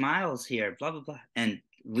never smiles here," blah blah blah. And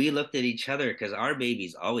we looked at each other because our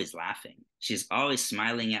baby's always laughing. She's always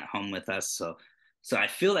smiling at home with us. So I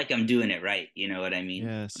feel like I'm doing it right. You know what I mean?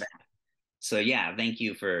 Yes. So yeah, thank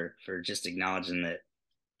you for just acknowledging that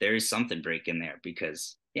there is something breaking there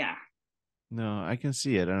because yeah, No, I can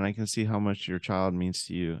see it, and I can see how much your child means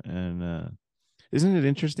to you. And isn't it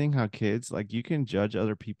interesting how kids, like, you can judge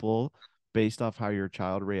other people based off how your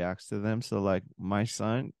child reacts to them? So, like, my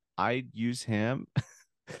son, I use him. I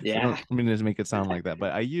yeah, don't mean to make it sound like that,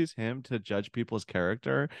 but I use him to judge people's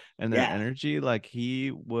character and their yeah, energy. Like,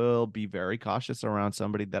 he will be very cautious around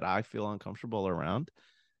somebody that I feel uncomfortable around,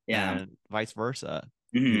 yeah. and vice versa.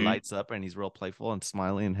 He Hmm. lights up and he's real playful and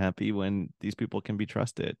smiley and happy when these people can be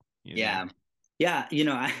trusted, you know? Yeah.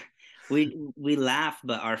 Yeah, we laugh,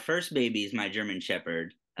 but our first baby is my German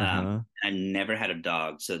Shepherd. Uh-huh. I never had a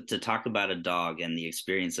dog, so to talk about a dog and the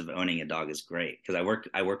experience of owning a dog is great because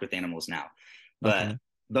I work with animals now. But Okay.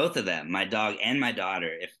 both of them, my dog and my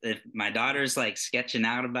daughter, if my daughter's like sketching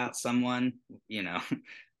out about someone, you know,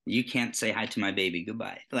 you can't say hi to my baby,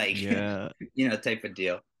 goodbye, like Yeah. type of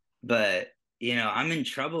deal. But I'm in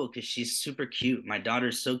trouble because she's super cute. My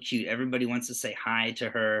daughter's so cute. Everybody wants to say hi to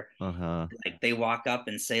her, Uh-huh. like they walk up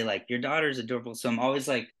and say like your daughter's adorable, so I'm always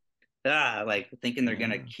like thinking they're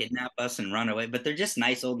gonna Yeah. kidnap us and run away, but they're just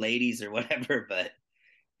nice old ladies or whatever. But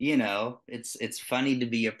it's funny to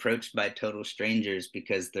be approached by total strangers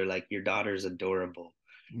because they're like your daughter's adorable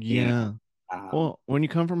you know Yeah. um Well, when you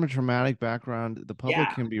come from a traumatic background, the public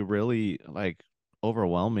yeah, can be really like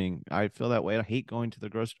overwhelming. I feel that way. I hate going to the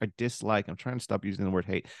grocery. I dislike. I'm trying to stop using the word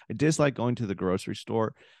hate. I dislike going to the grocery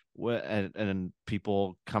store and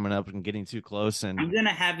people coming up and getting too close. And I'm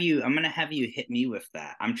gonna have you hit me with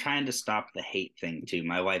that. I'm trying to stop the hate thing too.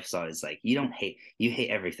 My wife's always like, you hate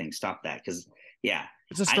everything, stop that, because yeah,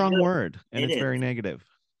 it's a I strong go word and it it's is, very negative.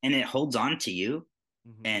 and it holds on to you.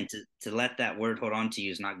 Hmm. And to let that word hold on to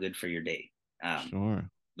you is not good for your day. Sure.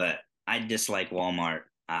 But I dislike Walmart.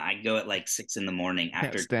 I go at like 6 in the morning Can't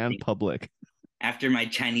after stand public. after my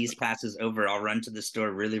Chinese class is over. I'll run to the store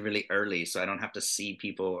really, really early so I don't have to see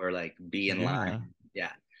people or like be in Yeah. line.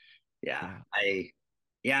 Yeah, yeah. Yeah.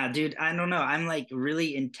 Yeah, dude. I don't know. I'm like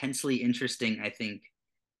really intensely interesting. I think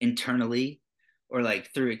internally, or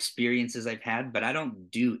like through experiences I've had, but I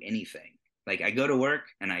don't do anything. Like I go to work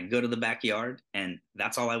and I go to the backyard, and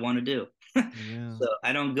that's all I want to do. Yeah. So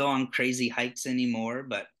I don't go on crazy hikes anymore,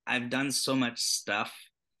 but I've done so much stuff.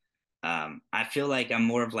 I feel like I'm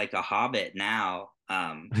more of like a hobbit now.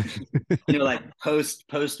 Like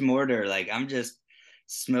post mortar, like I'm just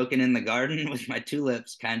smoking in the garden with my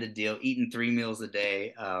tulips kind of deal, eating 3 meals a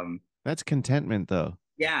day. That's contentment though.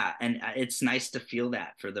 Yeah, and it's nice to feel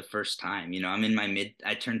that for the first time. I'm in my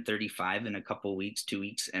I turned 35 in a couple weeks, 2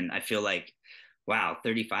 weeks, and I feel like, wow,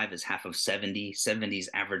 35 is half of 70. 70's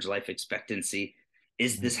average life expectancy.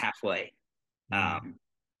 Is Yeah. this halfway? Yeah. Um,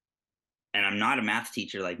 and I'm not a math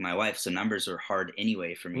teacher like my wife, so numbers are hard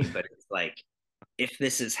anyway for me. But it's like, if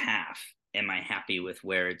this is half, am I happy with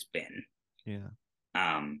where it's been? Yeah.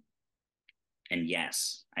 Um, and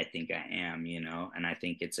yes, I think I am, and I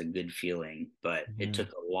think it's a good feeling, but it Yeah.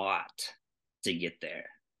 took a lot to get there,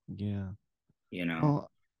 Yeah. you know?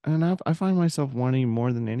 Well, and I find myself wanting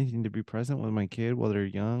more than anything to be present with my kid while they're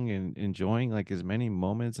young and enjoying like as many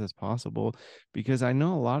moments as possible, because I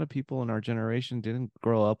know a lot of people in our generation didn't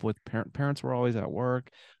grow up with parents were always at work.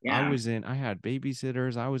 Yeah, I had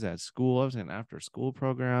babysitters. I was at school. I was in after school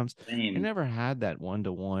programs. I same. never had that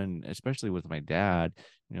one-to-one, especially with my dad.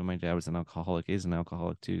 My dad was an alcoholic, is an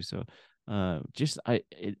alcoholic too. So,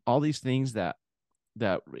 all these things that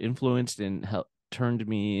influenced and helped turned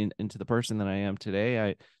me into the person that I am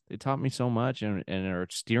today. They taught me so much and are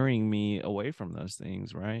steering me away from those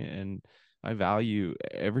things, right? And I value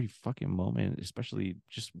every fucking moment, especially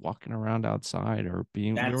just walking around outside or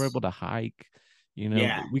being we were That's able to hike.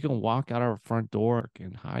 yeah. We can walk out our front door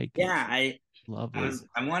and hike. Yeah, It's lovely.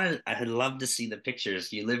 I'd love to see the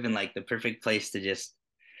pictures. You live in like the perfect place to just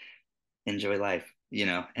enjoy life, you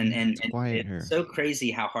know. And Yeah, and, it's and quiet it's here. so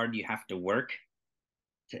crazy how hard you have to work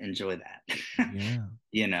to enjoy that. Yeah,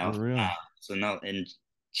 You know. for real. So no, and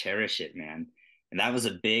cherish it, man. And that was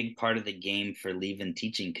a big part of the game for leaving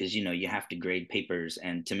teaching because you know you have to grade papers,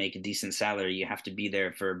 and to make a decent salary, you have to be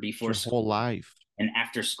there for It's before your whole school life. and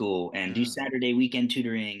after school and do Yeah. Saturday weekend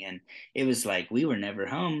tutoring. And it was like we were never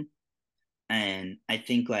home. And I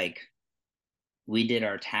think like we did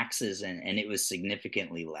our taxes, and it was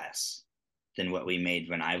significantly less than what we made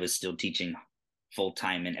when I was still teaching full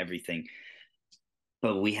time and everything.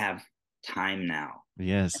 But we have time now.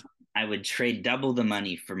 Yes. I would trade double the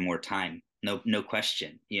money for more time. No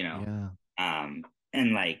question, you know. Yeah.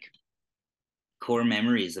 And like core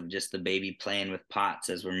memories of just the baby playing with pots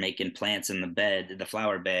as we're making plants in the bed, the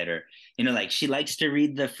flower bed, or you know, like she likes to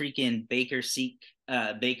read the freaking Baker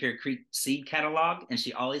Creek seed catalog, and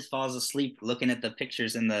she always falls asleep looking at the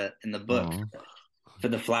pictures in the book Oh, for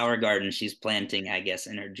the flower garden she's planting, I guess,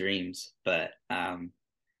 in her dreams. But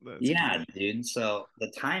that's yeah, cute. dude. So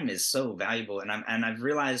the time is so valuable, and I've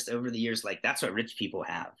realized over the years, like that's what rich people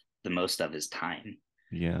have the most of is time.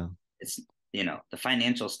 Yeah. It's you know the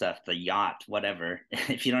financial stuff, the yacht, whatever.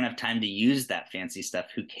 If you don't have time to use that fancy stuff,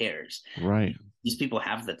 who cares? Right. These people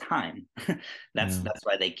have the time. that's Yeah. that's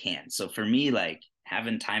why they can. So for me, like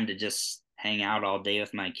having time to just hang out all day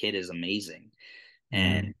with my kid is amazing, Yeah.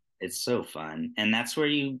 and it's so fun. And that's where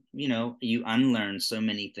you know you unlearn so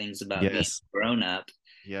many things about being Yes. grown up.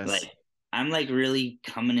 Yes. Like I'm like really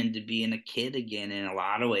coming into being a kid again in a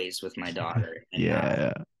lot of ways with my daughter, and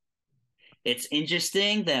Yeah. it's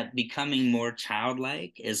interesting that becoming more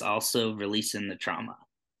childlike is also releasing the trauma.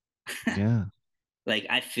 Yeah. Like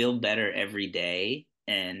I feel better every day,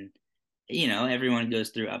 and you know everyone goes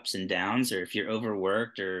through ups and downs, or if you're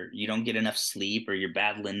overworked or you don't get enough sleep or you're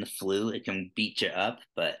battling the flu, it can beat you up.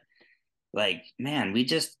 But like man, we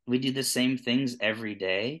do the same things every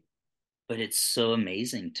day, but it's so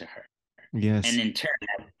amazing to her, and Yes. in turn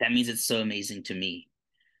that means it's so amazing to me.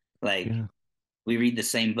 Like Yeah. we read the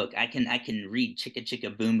same book. I can read Chicka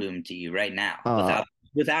Chicka Boom Boom to you right now Uh,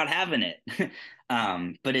 without having it.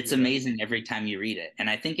 But it's yeah. amazing every time you read it. And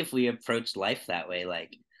I think if we approach life that way,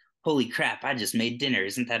 like, holy crap, I just made dinner.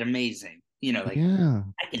 Isn't that amazing? You know, like Yeah.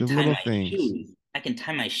 I can The tie little my things. shoes. I can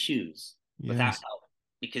tie my shoes without Yes. help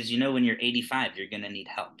because you know when you're 85, you're gonna need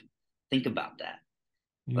help. Think about that.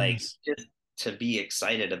 Like Yes. just to be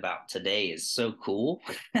excited about today is so cool.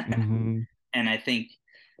 Mm-hmm. And I think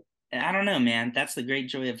I don't know, man. That's the great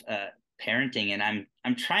joy of parenting, and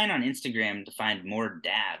I'm trying on Instagram to find more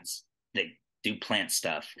dads that do plant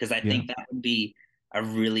stuff because I Yeah. think that would be a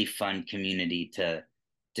really fun community to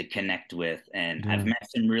connect with. And I've Yeah.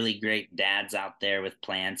 met some really great dads out there with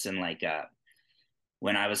plants, and like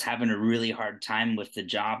when I was having a really hard time with the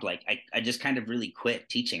job, like I just kind of really quit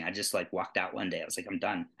teaching. I just like walked out one day. I was like, I'm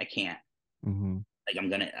done. I can't. Mm-hmm. Like I'm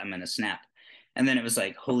gonna snap. And then it was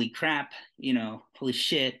like, holy crap, you know, holy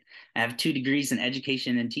shit. I have 2 degrees in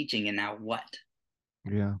education and teaching, and now what?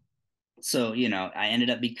 Yeah. So, you know, I ended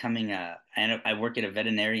up becoming I work at a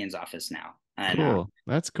veterinarian's office now. And Cool.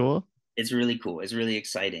 That's cool. it's really cool. It's really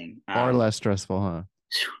exciting. Far less stressful, huh?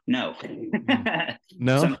 No. Yeah.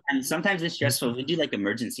 No? Sometimes it's stressful. We do like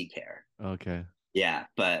emergency care. Okay. Yeah,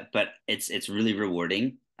 but it's really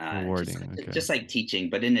rewarding. Rewarding. Okay. Just like teaching,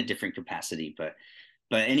 but in a different capacity. But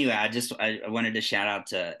anyway, I wanted to shout out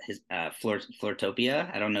to his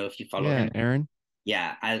Flortopia. I don't know if you follow Yeah, him. Aaron.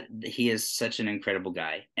 Yeah, he is such an incredible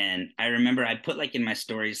guy. And I remember I put like in my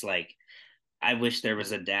stories like I wish there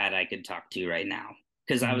was a dad I could talk to right now.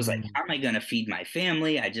 Because I was like, Mm, how am I going to feed my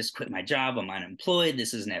family? I just quit my job. I'm unemployed.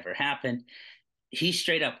 This has never happened. He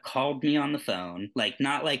straight up called me on the phone, like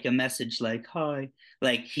not like a message like hi.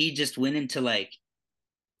 Like he just went into like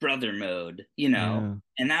brother mode, you know. yeah.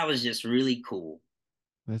 And that was just really cool.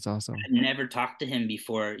 That's awesome. I'd never talked to him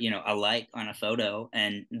before, you know, a like on a photo.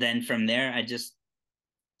 And then from there, I just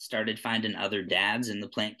started finding other dads in the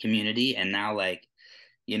plant community. And now, like,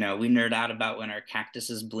 you know, we nerd out about when our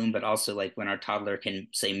cactuses bloom, but also like when our toddler can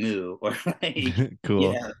say moo or like,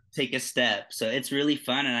 Cool. yeah, take a step. So it's really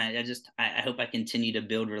fun. And I hope I continue to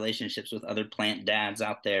build relationships with other plant dads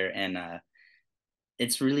out there. And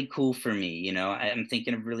it's really cool for me. I'm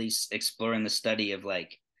thinking of really exploring the study of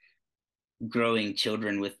like growing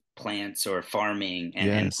children with plants or farming and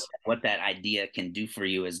Yes. what that idea can do for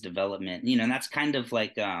you as development. You know, and that's kind of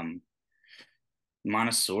like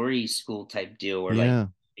Montessori school type deal or like Yeah.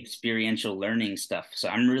 experiential learning stuff. So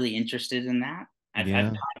I'm really interested in that.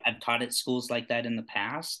 Yeah. I've taught at schools like that in the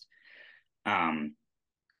past. Um,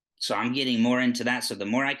 so I'm getting more into that. So the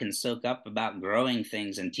more I can soak up about growing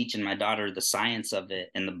things and teaching my daughter the science of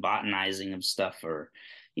it and the botanizing of stuff, or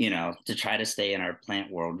to try to stay in our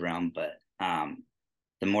plant world realm. But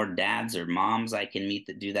the more dads or moms I can meet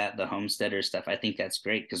that do that, the homesteader stuff, I think that's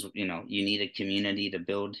great because you need a community to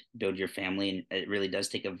build your family, and it really does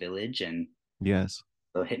take a village. And Yes.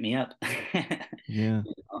 so hit me up. Yeah.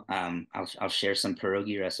 I'll share some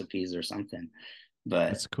pierogi recipes or something. But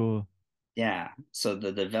That's cool. yeah, so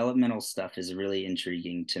the developmental stuff is really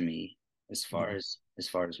intriguing to me Yeah. as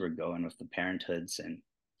far as we're going with the parenthoods and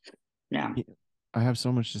yeah, Yeah. I have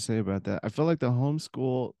so much to say about that. I feel like the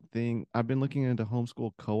homeschool thing, I've been looking into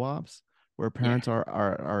homeschool co-ops where yeah. parents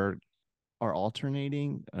are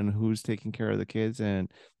alternating and who's taking care of the kids,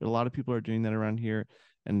 and a lot of people are doing that around here,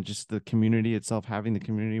 and just the community itself, having the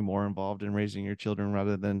community more involved in raising your children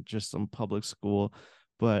rather than just some public school.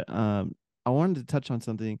 But I wanted to touch on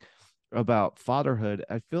something about fatherhood.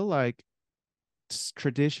 I feel like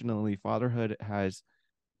traditionally fatherhood has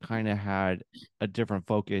kind of had a different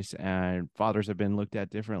focus, and fathers have been looked at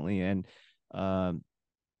differently, and um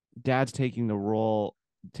dad's taking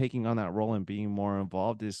on that role and being more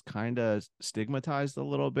involved is kind of stigmatized a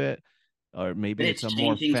little bit, or But maybe it's it's a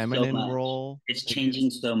more changing so feminine much. role It's changing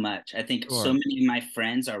against. so much. I think so Sure. many of my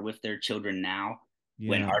friends are with their children now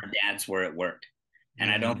when Yeah. our dads were at work. And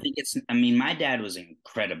I Yeah. don't think I mean, my dad was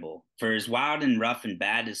incredible. For as wild and rough and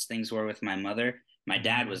bad as things were with my mother, my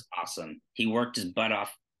dad Hmm. was awesome. He worked his butt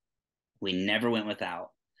off. We never went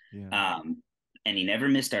without. Yeah. Um, and he never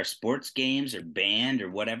missed our sports games or band or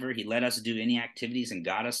whatever. He let us do any activities and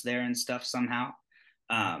got us there and stuff somehow.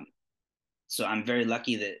 Mhm. Um, so I'm very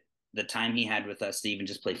lucky that the time he had with us to even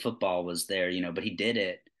just play football was there, but he did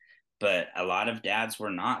it. But a lot of dads were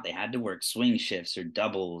not. They had to work swing shifts or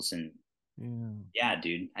doubles. And Yeah. yeah,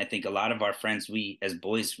 dude, I think a lot of our friends, we as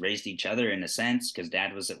boys raised each other in a sense because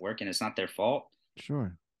dad was at work and it's not their fault.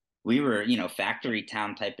 Sure. We were, factory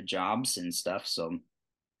town type of jobs and stuff. So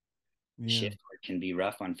Yeah. shift work can be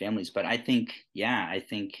rough on families. But I think, yeah, I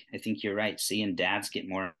think you're right. Seeing dads get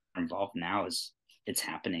more involved now is it's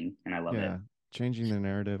happening and I love it. Yeah. Changing the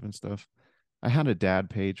narrative and stuff. I had a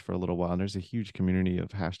dad page for a little while, and there's a huge community of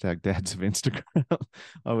hashtag dads of Instagram.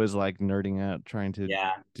 I was like nerding out trying to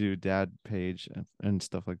Yeah. do dad page and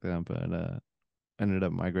stuff like that, but ended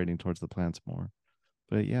up migrating towards the plants more.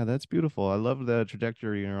 But yeah, that's beautiful. I love the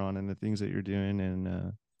trajectory you're on and the things that you're doing,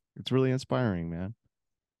 and it's really inspiring, man.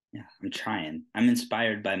 Yeah, I'm trying. I'm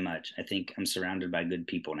inspired by much. I think I'm surrounded by good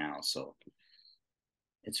people now, so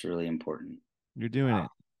it's really important. You're doing it.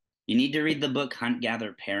 You need to read the book Hunt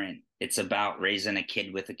Gather Parent. It's about raising a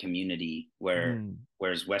kid with a community Mm,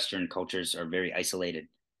 whereas Western cultures are very isolated.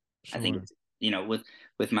 I think sure. it's,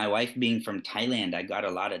 with my wife being from Thailand, I got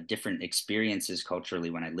a lot of different experiences culturally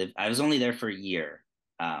when I lived. I was only there for a year,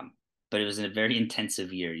 but it was a very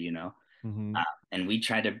intensive year, Hmm. and we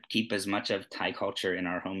try to keep as much of Thai culture in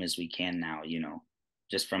our home as we can now,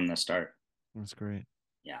 just from the start. That's great.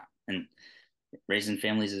 Yeah. And raising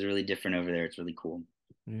families is really different over there. It's really cool.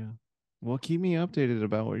 Yeah. Well, keep me updated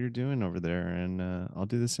about what you're doing over there, and I'll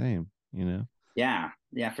do the same, you know? Yeah.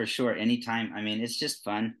 Yeah, for sure. Anytime. I mean, it's just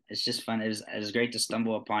fun. It's just fun. It was great to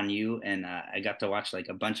stumble upon you. And I got to watch like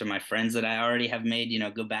a bunch of my friends that I already have made,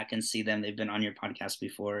 go back and see them. They've been on your podcast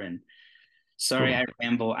before. And sorry, Cool. I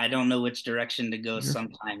ramble. I don't know which direction to go You're,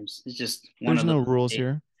 sometimes. It's just one there's of no those rules days.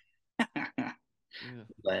 here. Yeah.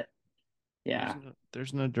 But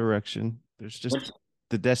There's yeah. no direction. There's just What's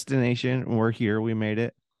the destination. We're here. We made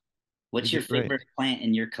it. We what's your did great. favorite plant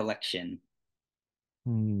in your collection?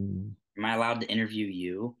 Hmm. Am I allowed to interview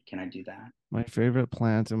you? Can I do that? My favorite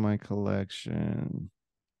plant in my collection.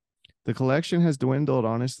 The collection has dwindled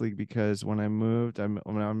honestly because I've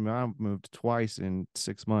moved twice in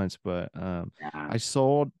 6 months, but Yeah. I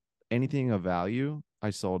sold anything of value. I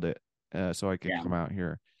sold it so I could Yeah. come out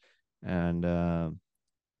here, and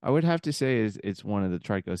I would have to say it's one of the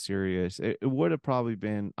Trichocereus. It would have probably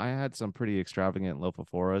been. I had some pretty extravagant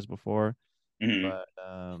Lophoforas before, Hmm.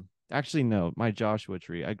 but actually no, my Joshua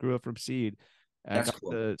tree. I grew up from seed. I That's got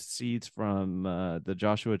cool. the seeds from the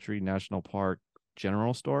Joshua Tree National Park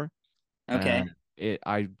general store, Okay. and it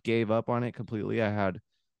I gave up on it completely. I had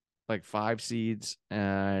like 5 seeds,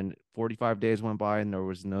 and 45 days went by and there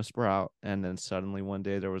was no sprout, and then suddenly one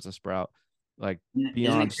day there was a sprout. like Isn't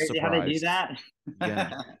beyond it crazy how they do surprised. that?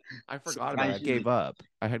 Yeah. I forgot about it. I Surprise gave you. up.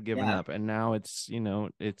 I had given Yeah, up, and now it's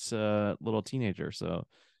a little teenager. So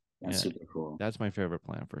that's yeah, super cool. that's my favorite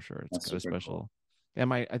plant for sure. It's That's got a super cool. special.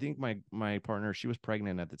 And I think my partner, she was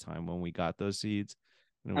pregnant at the time when we got those seeds,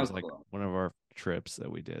 and it Oh, was like cool. one of our trips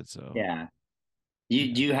that we did. So Yeah. You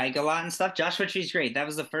yeah. do you hike a lot and stuff? Joshua Tree's great. That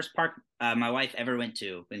was the first park my wife ever went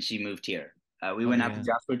to when she moved here. We Oh went out to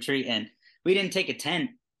yeah. Joshua Tree and we didn't take a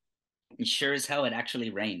tent. And sure as hell, it actually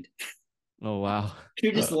rained. Oh wow. We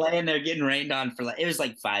were just laying there getting rained on for like it was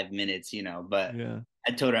like 5 minutes, you know. But Yeah.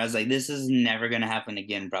 I told her I was like, this is never gonna happen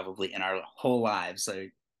again, probably in our whole lives. So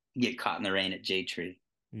get caught in the rain at J Tree.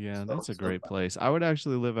 Yeah, So that's a so great fun. place. I would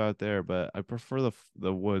actually live out there, but I prefer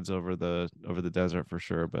the woods over the desert for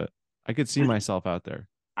sure, but I could see myself out there.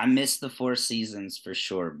 I miss the four seasons for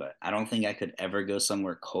sure, but I don't think I could ever go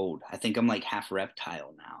somewhere cold. I think I'm like half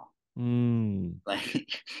reptile now. Mm,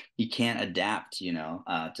 Like you can't adapt,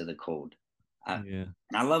 to the cold. yeah.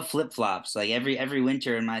 And I love flip flops. Like every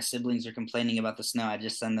winter, and my siblings are complaining about the snow. I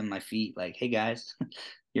just send them my feet. Like, hey guys,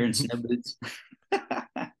 you're in snow boots.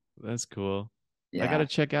 That's cool. I Yeah, gotta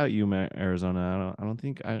check out Yuma, Arizona. I don't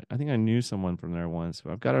think I think I knew someone from there once.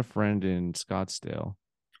 But I've got a friend in Scottsdale,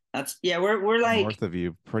 that's yeah. We're like north of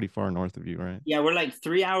you, pretty far north of you, right? yeah, we're like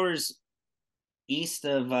 3 hours east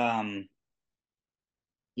of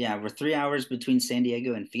yeah, we're 3 hours between San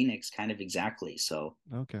Diego and Phoenix, kind of exactly. So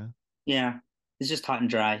Okay. yeah, it's just hot and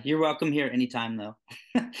dry. You're welcome here anytime though.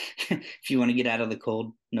 If you want to get out of the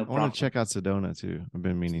cold, no I want to problem. check out Sedona too. I've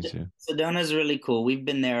been meaning to. Sedona's really cool. We've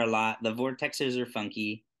been there a lot. The vortexes are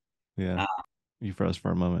funky. Yeah. Uh, You froze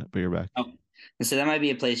for a moment, but you're back. oh, and so that might be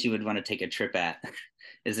a place you would want to take a trip at.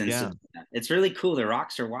 Is in Yeah. Sedona. It's really cool. The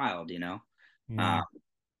rocks are wild. Uh, Yeah.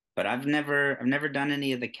 but I've never done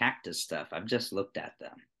any of the cactus stuff. I've just looked at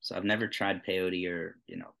them. So I've never tried peyote or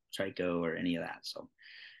tricho or any of that. So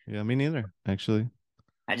Yeah, me neither, actually.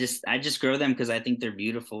 I just grow them because I think they're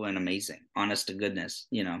beautiful and amazing. Honest to goodness.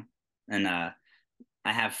 And I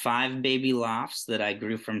have 5 baby lofts that I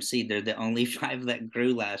grew from seed. They're the only 5 that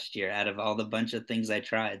grew last year out of all the bunch of things I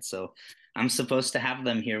tried. So I'm supposed to have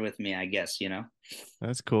them here with me, I guess.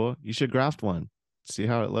 That's cool. You should graft one. See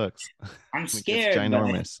how it looks. I'm It gets scared, but I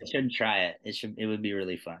ginormous. should try it. It would be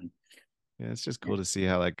really fun. Yeah, it's just cool to see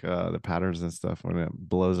how like the patterns and stuff when it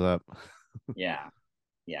blows up. Yeah.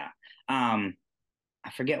 Yeah. Um, I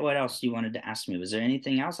forget what else you wanted to ask me. Was there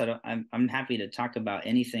anything else? I'm happy to talk about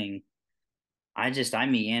anything. I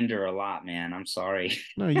meander a lot, man. I'm sorry.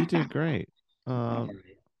 No, you did great. All Um,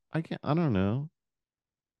 right. I don't know.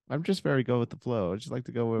 I'm just very go with the flow. I just like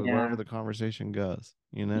to go wherever Yeah, the conversation goes,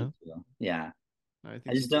 you me know? too. Yeah. I I think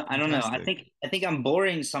you just did don't I don't know. I fantastic. think I think I'm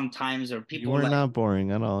boring sometimes or You people were like, not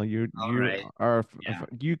boring at all. all You right. are Yeah.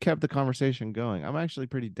 you kept the conversation going. I'm actually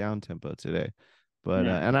pretty down tempo today. But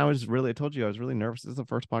Yeah. and I told you I was really nervous. This is the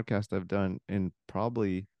first podcast I've done in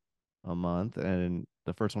probably a month and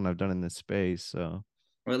the first one I've done in this space. So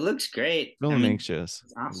Well, it looks great. I feeling mean, anxious,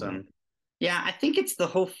 it's you know. awesome. Yeah, I think it's the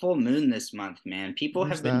whole full moon this month, man.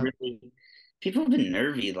 There's that. People have been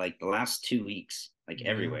nervy like the last 2 weeks, like Yeah.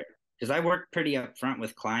 everywhere. Because I work pretty upfront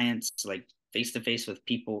with clients, like face to face with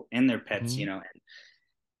people and their pets, Hmm. and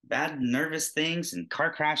bad nervous things and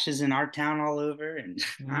car crashes in our town all over. And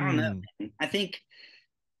I don't know, Mm, man. I think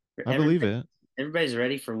I believe everybody it. everybody's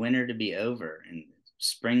ready for winter to be over and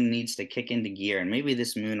spring needs to kick into gear. And maybe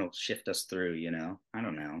this moon will shift us through. I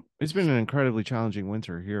don't know. It's been an incredibly challenging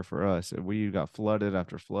winter here for us. We got flooded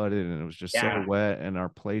after flooded, and it was just so Yeah. wet. And our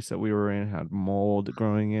place that we were in had mold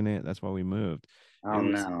growing in it. That's why we moved. It Oh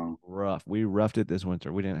was no. rough. We roughed it this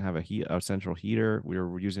winter. We didn't have a central heater. We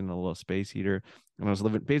were using a little space heater, and I was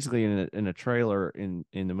living basically in a trailer in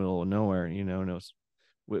the middle of nowhere. And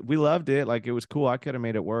we loved it. Like it was cool. I could have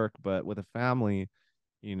made it work, but with a family,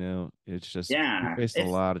 it's just we Yeah. faced a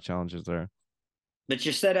It's lot of challenges there. But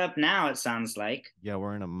you're set up now, it sounds like. Yeah,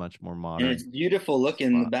 we're in a much more And it's modern beautiful looking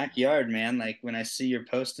in the spot. backyard, man. Like when I see your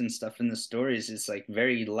post and stuff in the stories, it's like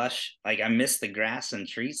very lush. Like I miss the grass and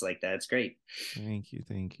trees like that. It's great. Thank you,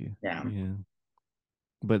 thank you. Yeah. Yeah,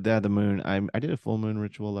 but the moon, I did a full moon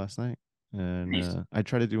ritual last night, and Nice. I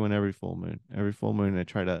try to do one every full moon. Every full moon, I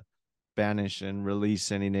try to banish and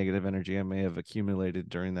release any negative energy I may have accumulated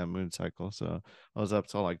during that moon cycle. So I was up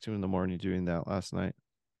till like 2 in the morning doing that last night,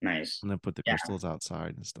 Nice. and then put the Yeah. crystals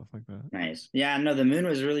outside and stuff like that. Nice. Yeah, no, the moon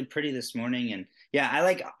was really pretty this morning. And yeah,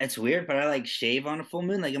 it's weird, but I like shave on a full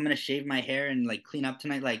moon. Like I'm gonna shave my hair and like clean up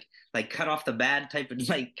tonight, like cut off the bad type of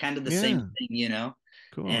like kind of the same Yeah, thing. And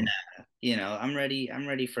cool. I'm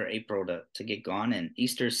ready for April to get gone. And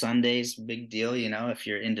Easter Sunday's big deal, if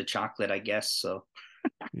you're into chocolate, I guess. So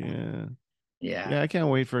Yeah. Yeah. Yeah, I can't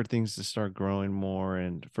wait for things to start growing more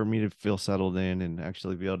and for me to feel settled in and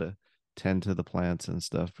actually be able to tend to the plants and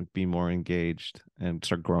stuff, be more engaged and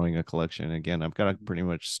start growing a collection. Again, I've got to pretty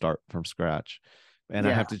much start from scratch. And I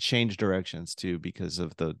Yeah. have to change directions too because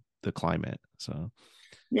of the climate. So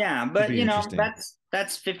Yeah, should but be you know, interesting.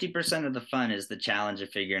 that's 50% of the fun is the challenge of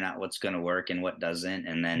figuring out what's going to work and what doesn't.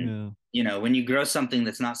 And then, Yeah. you know, when you grow something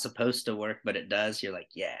that's not supposed to work, but it does, you're like,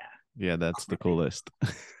 yeah, Yeah, that's the coolest.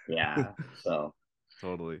 yeah. So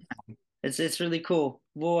Totally. it's really cool.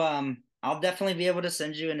 Well, I'll definitely be able to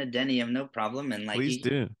send you an addenium, no problem. And like Please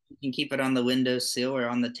do. you can keep it on the windowsill or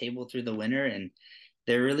on the table through the winter, and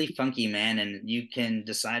they're really funky, man. And you can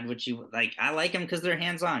decide what you like. I like them because they're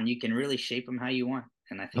hands on. You can really shape them how you want,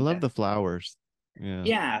 and I I think love that the flowers. Yeah.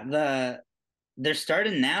 yeah, they're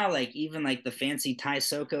starting now, like even like the fancy Thai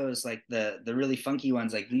Sokos, like the really funky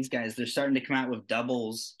ones, like these guys, they're starting to come out with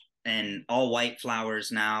doubles and all white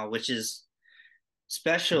flowers now, which is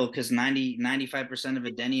special because 95% of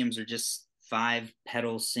adeniums are just five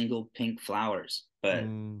petal single pink flowers. But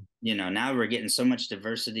Mm, you know, now we're getting so much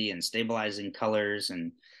diversity and stabilizing colors,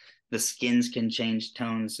 and the skins can change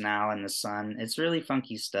tones now in the sun. It's really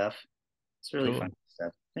funky stuff. It's really cool. funky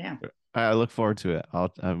stuff. Yeah. I look forward to it.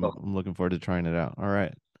 I'm Cool. I'm looking forward to trying it out. All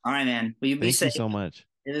right. All right, man. Will you be Thank you safe? so much.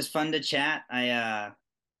 It was fun to chat. Yeah,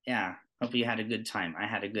 hope you had a good time. I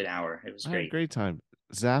had a good hour. It was I had a great. great time.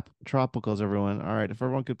 Zap Tropicals, everyone. All right. If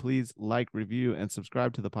everyone could please like, review, and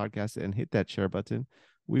subscribe to the podcast and hit that share button,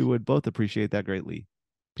 we would both appreciate that greatly.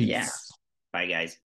 Yeah. Peace. Bye, guys.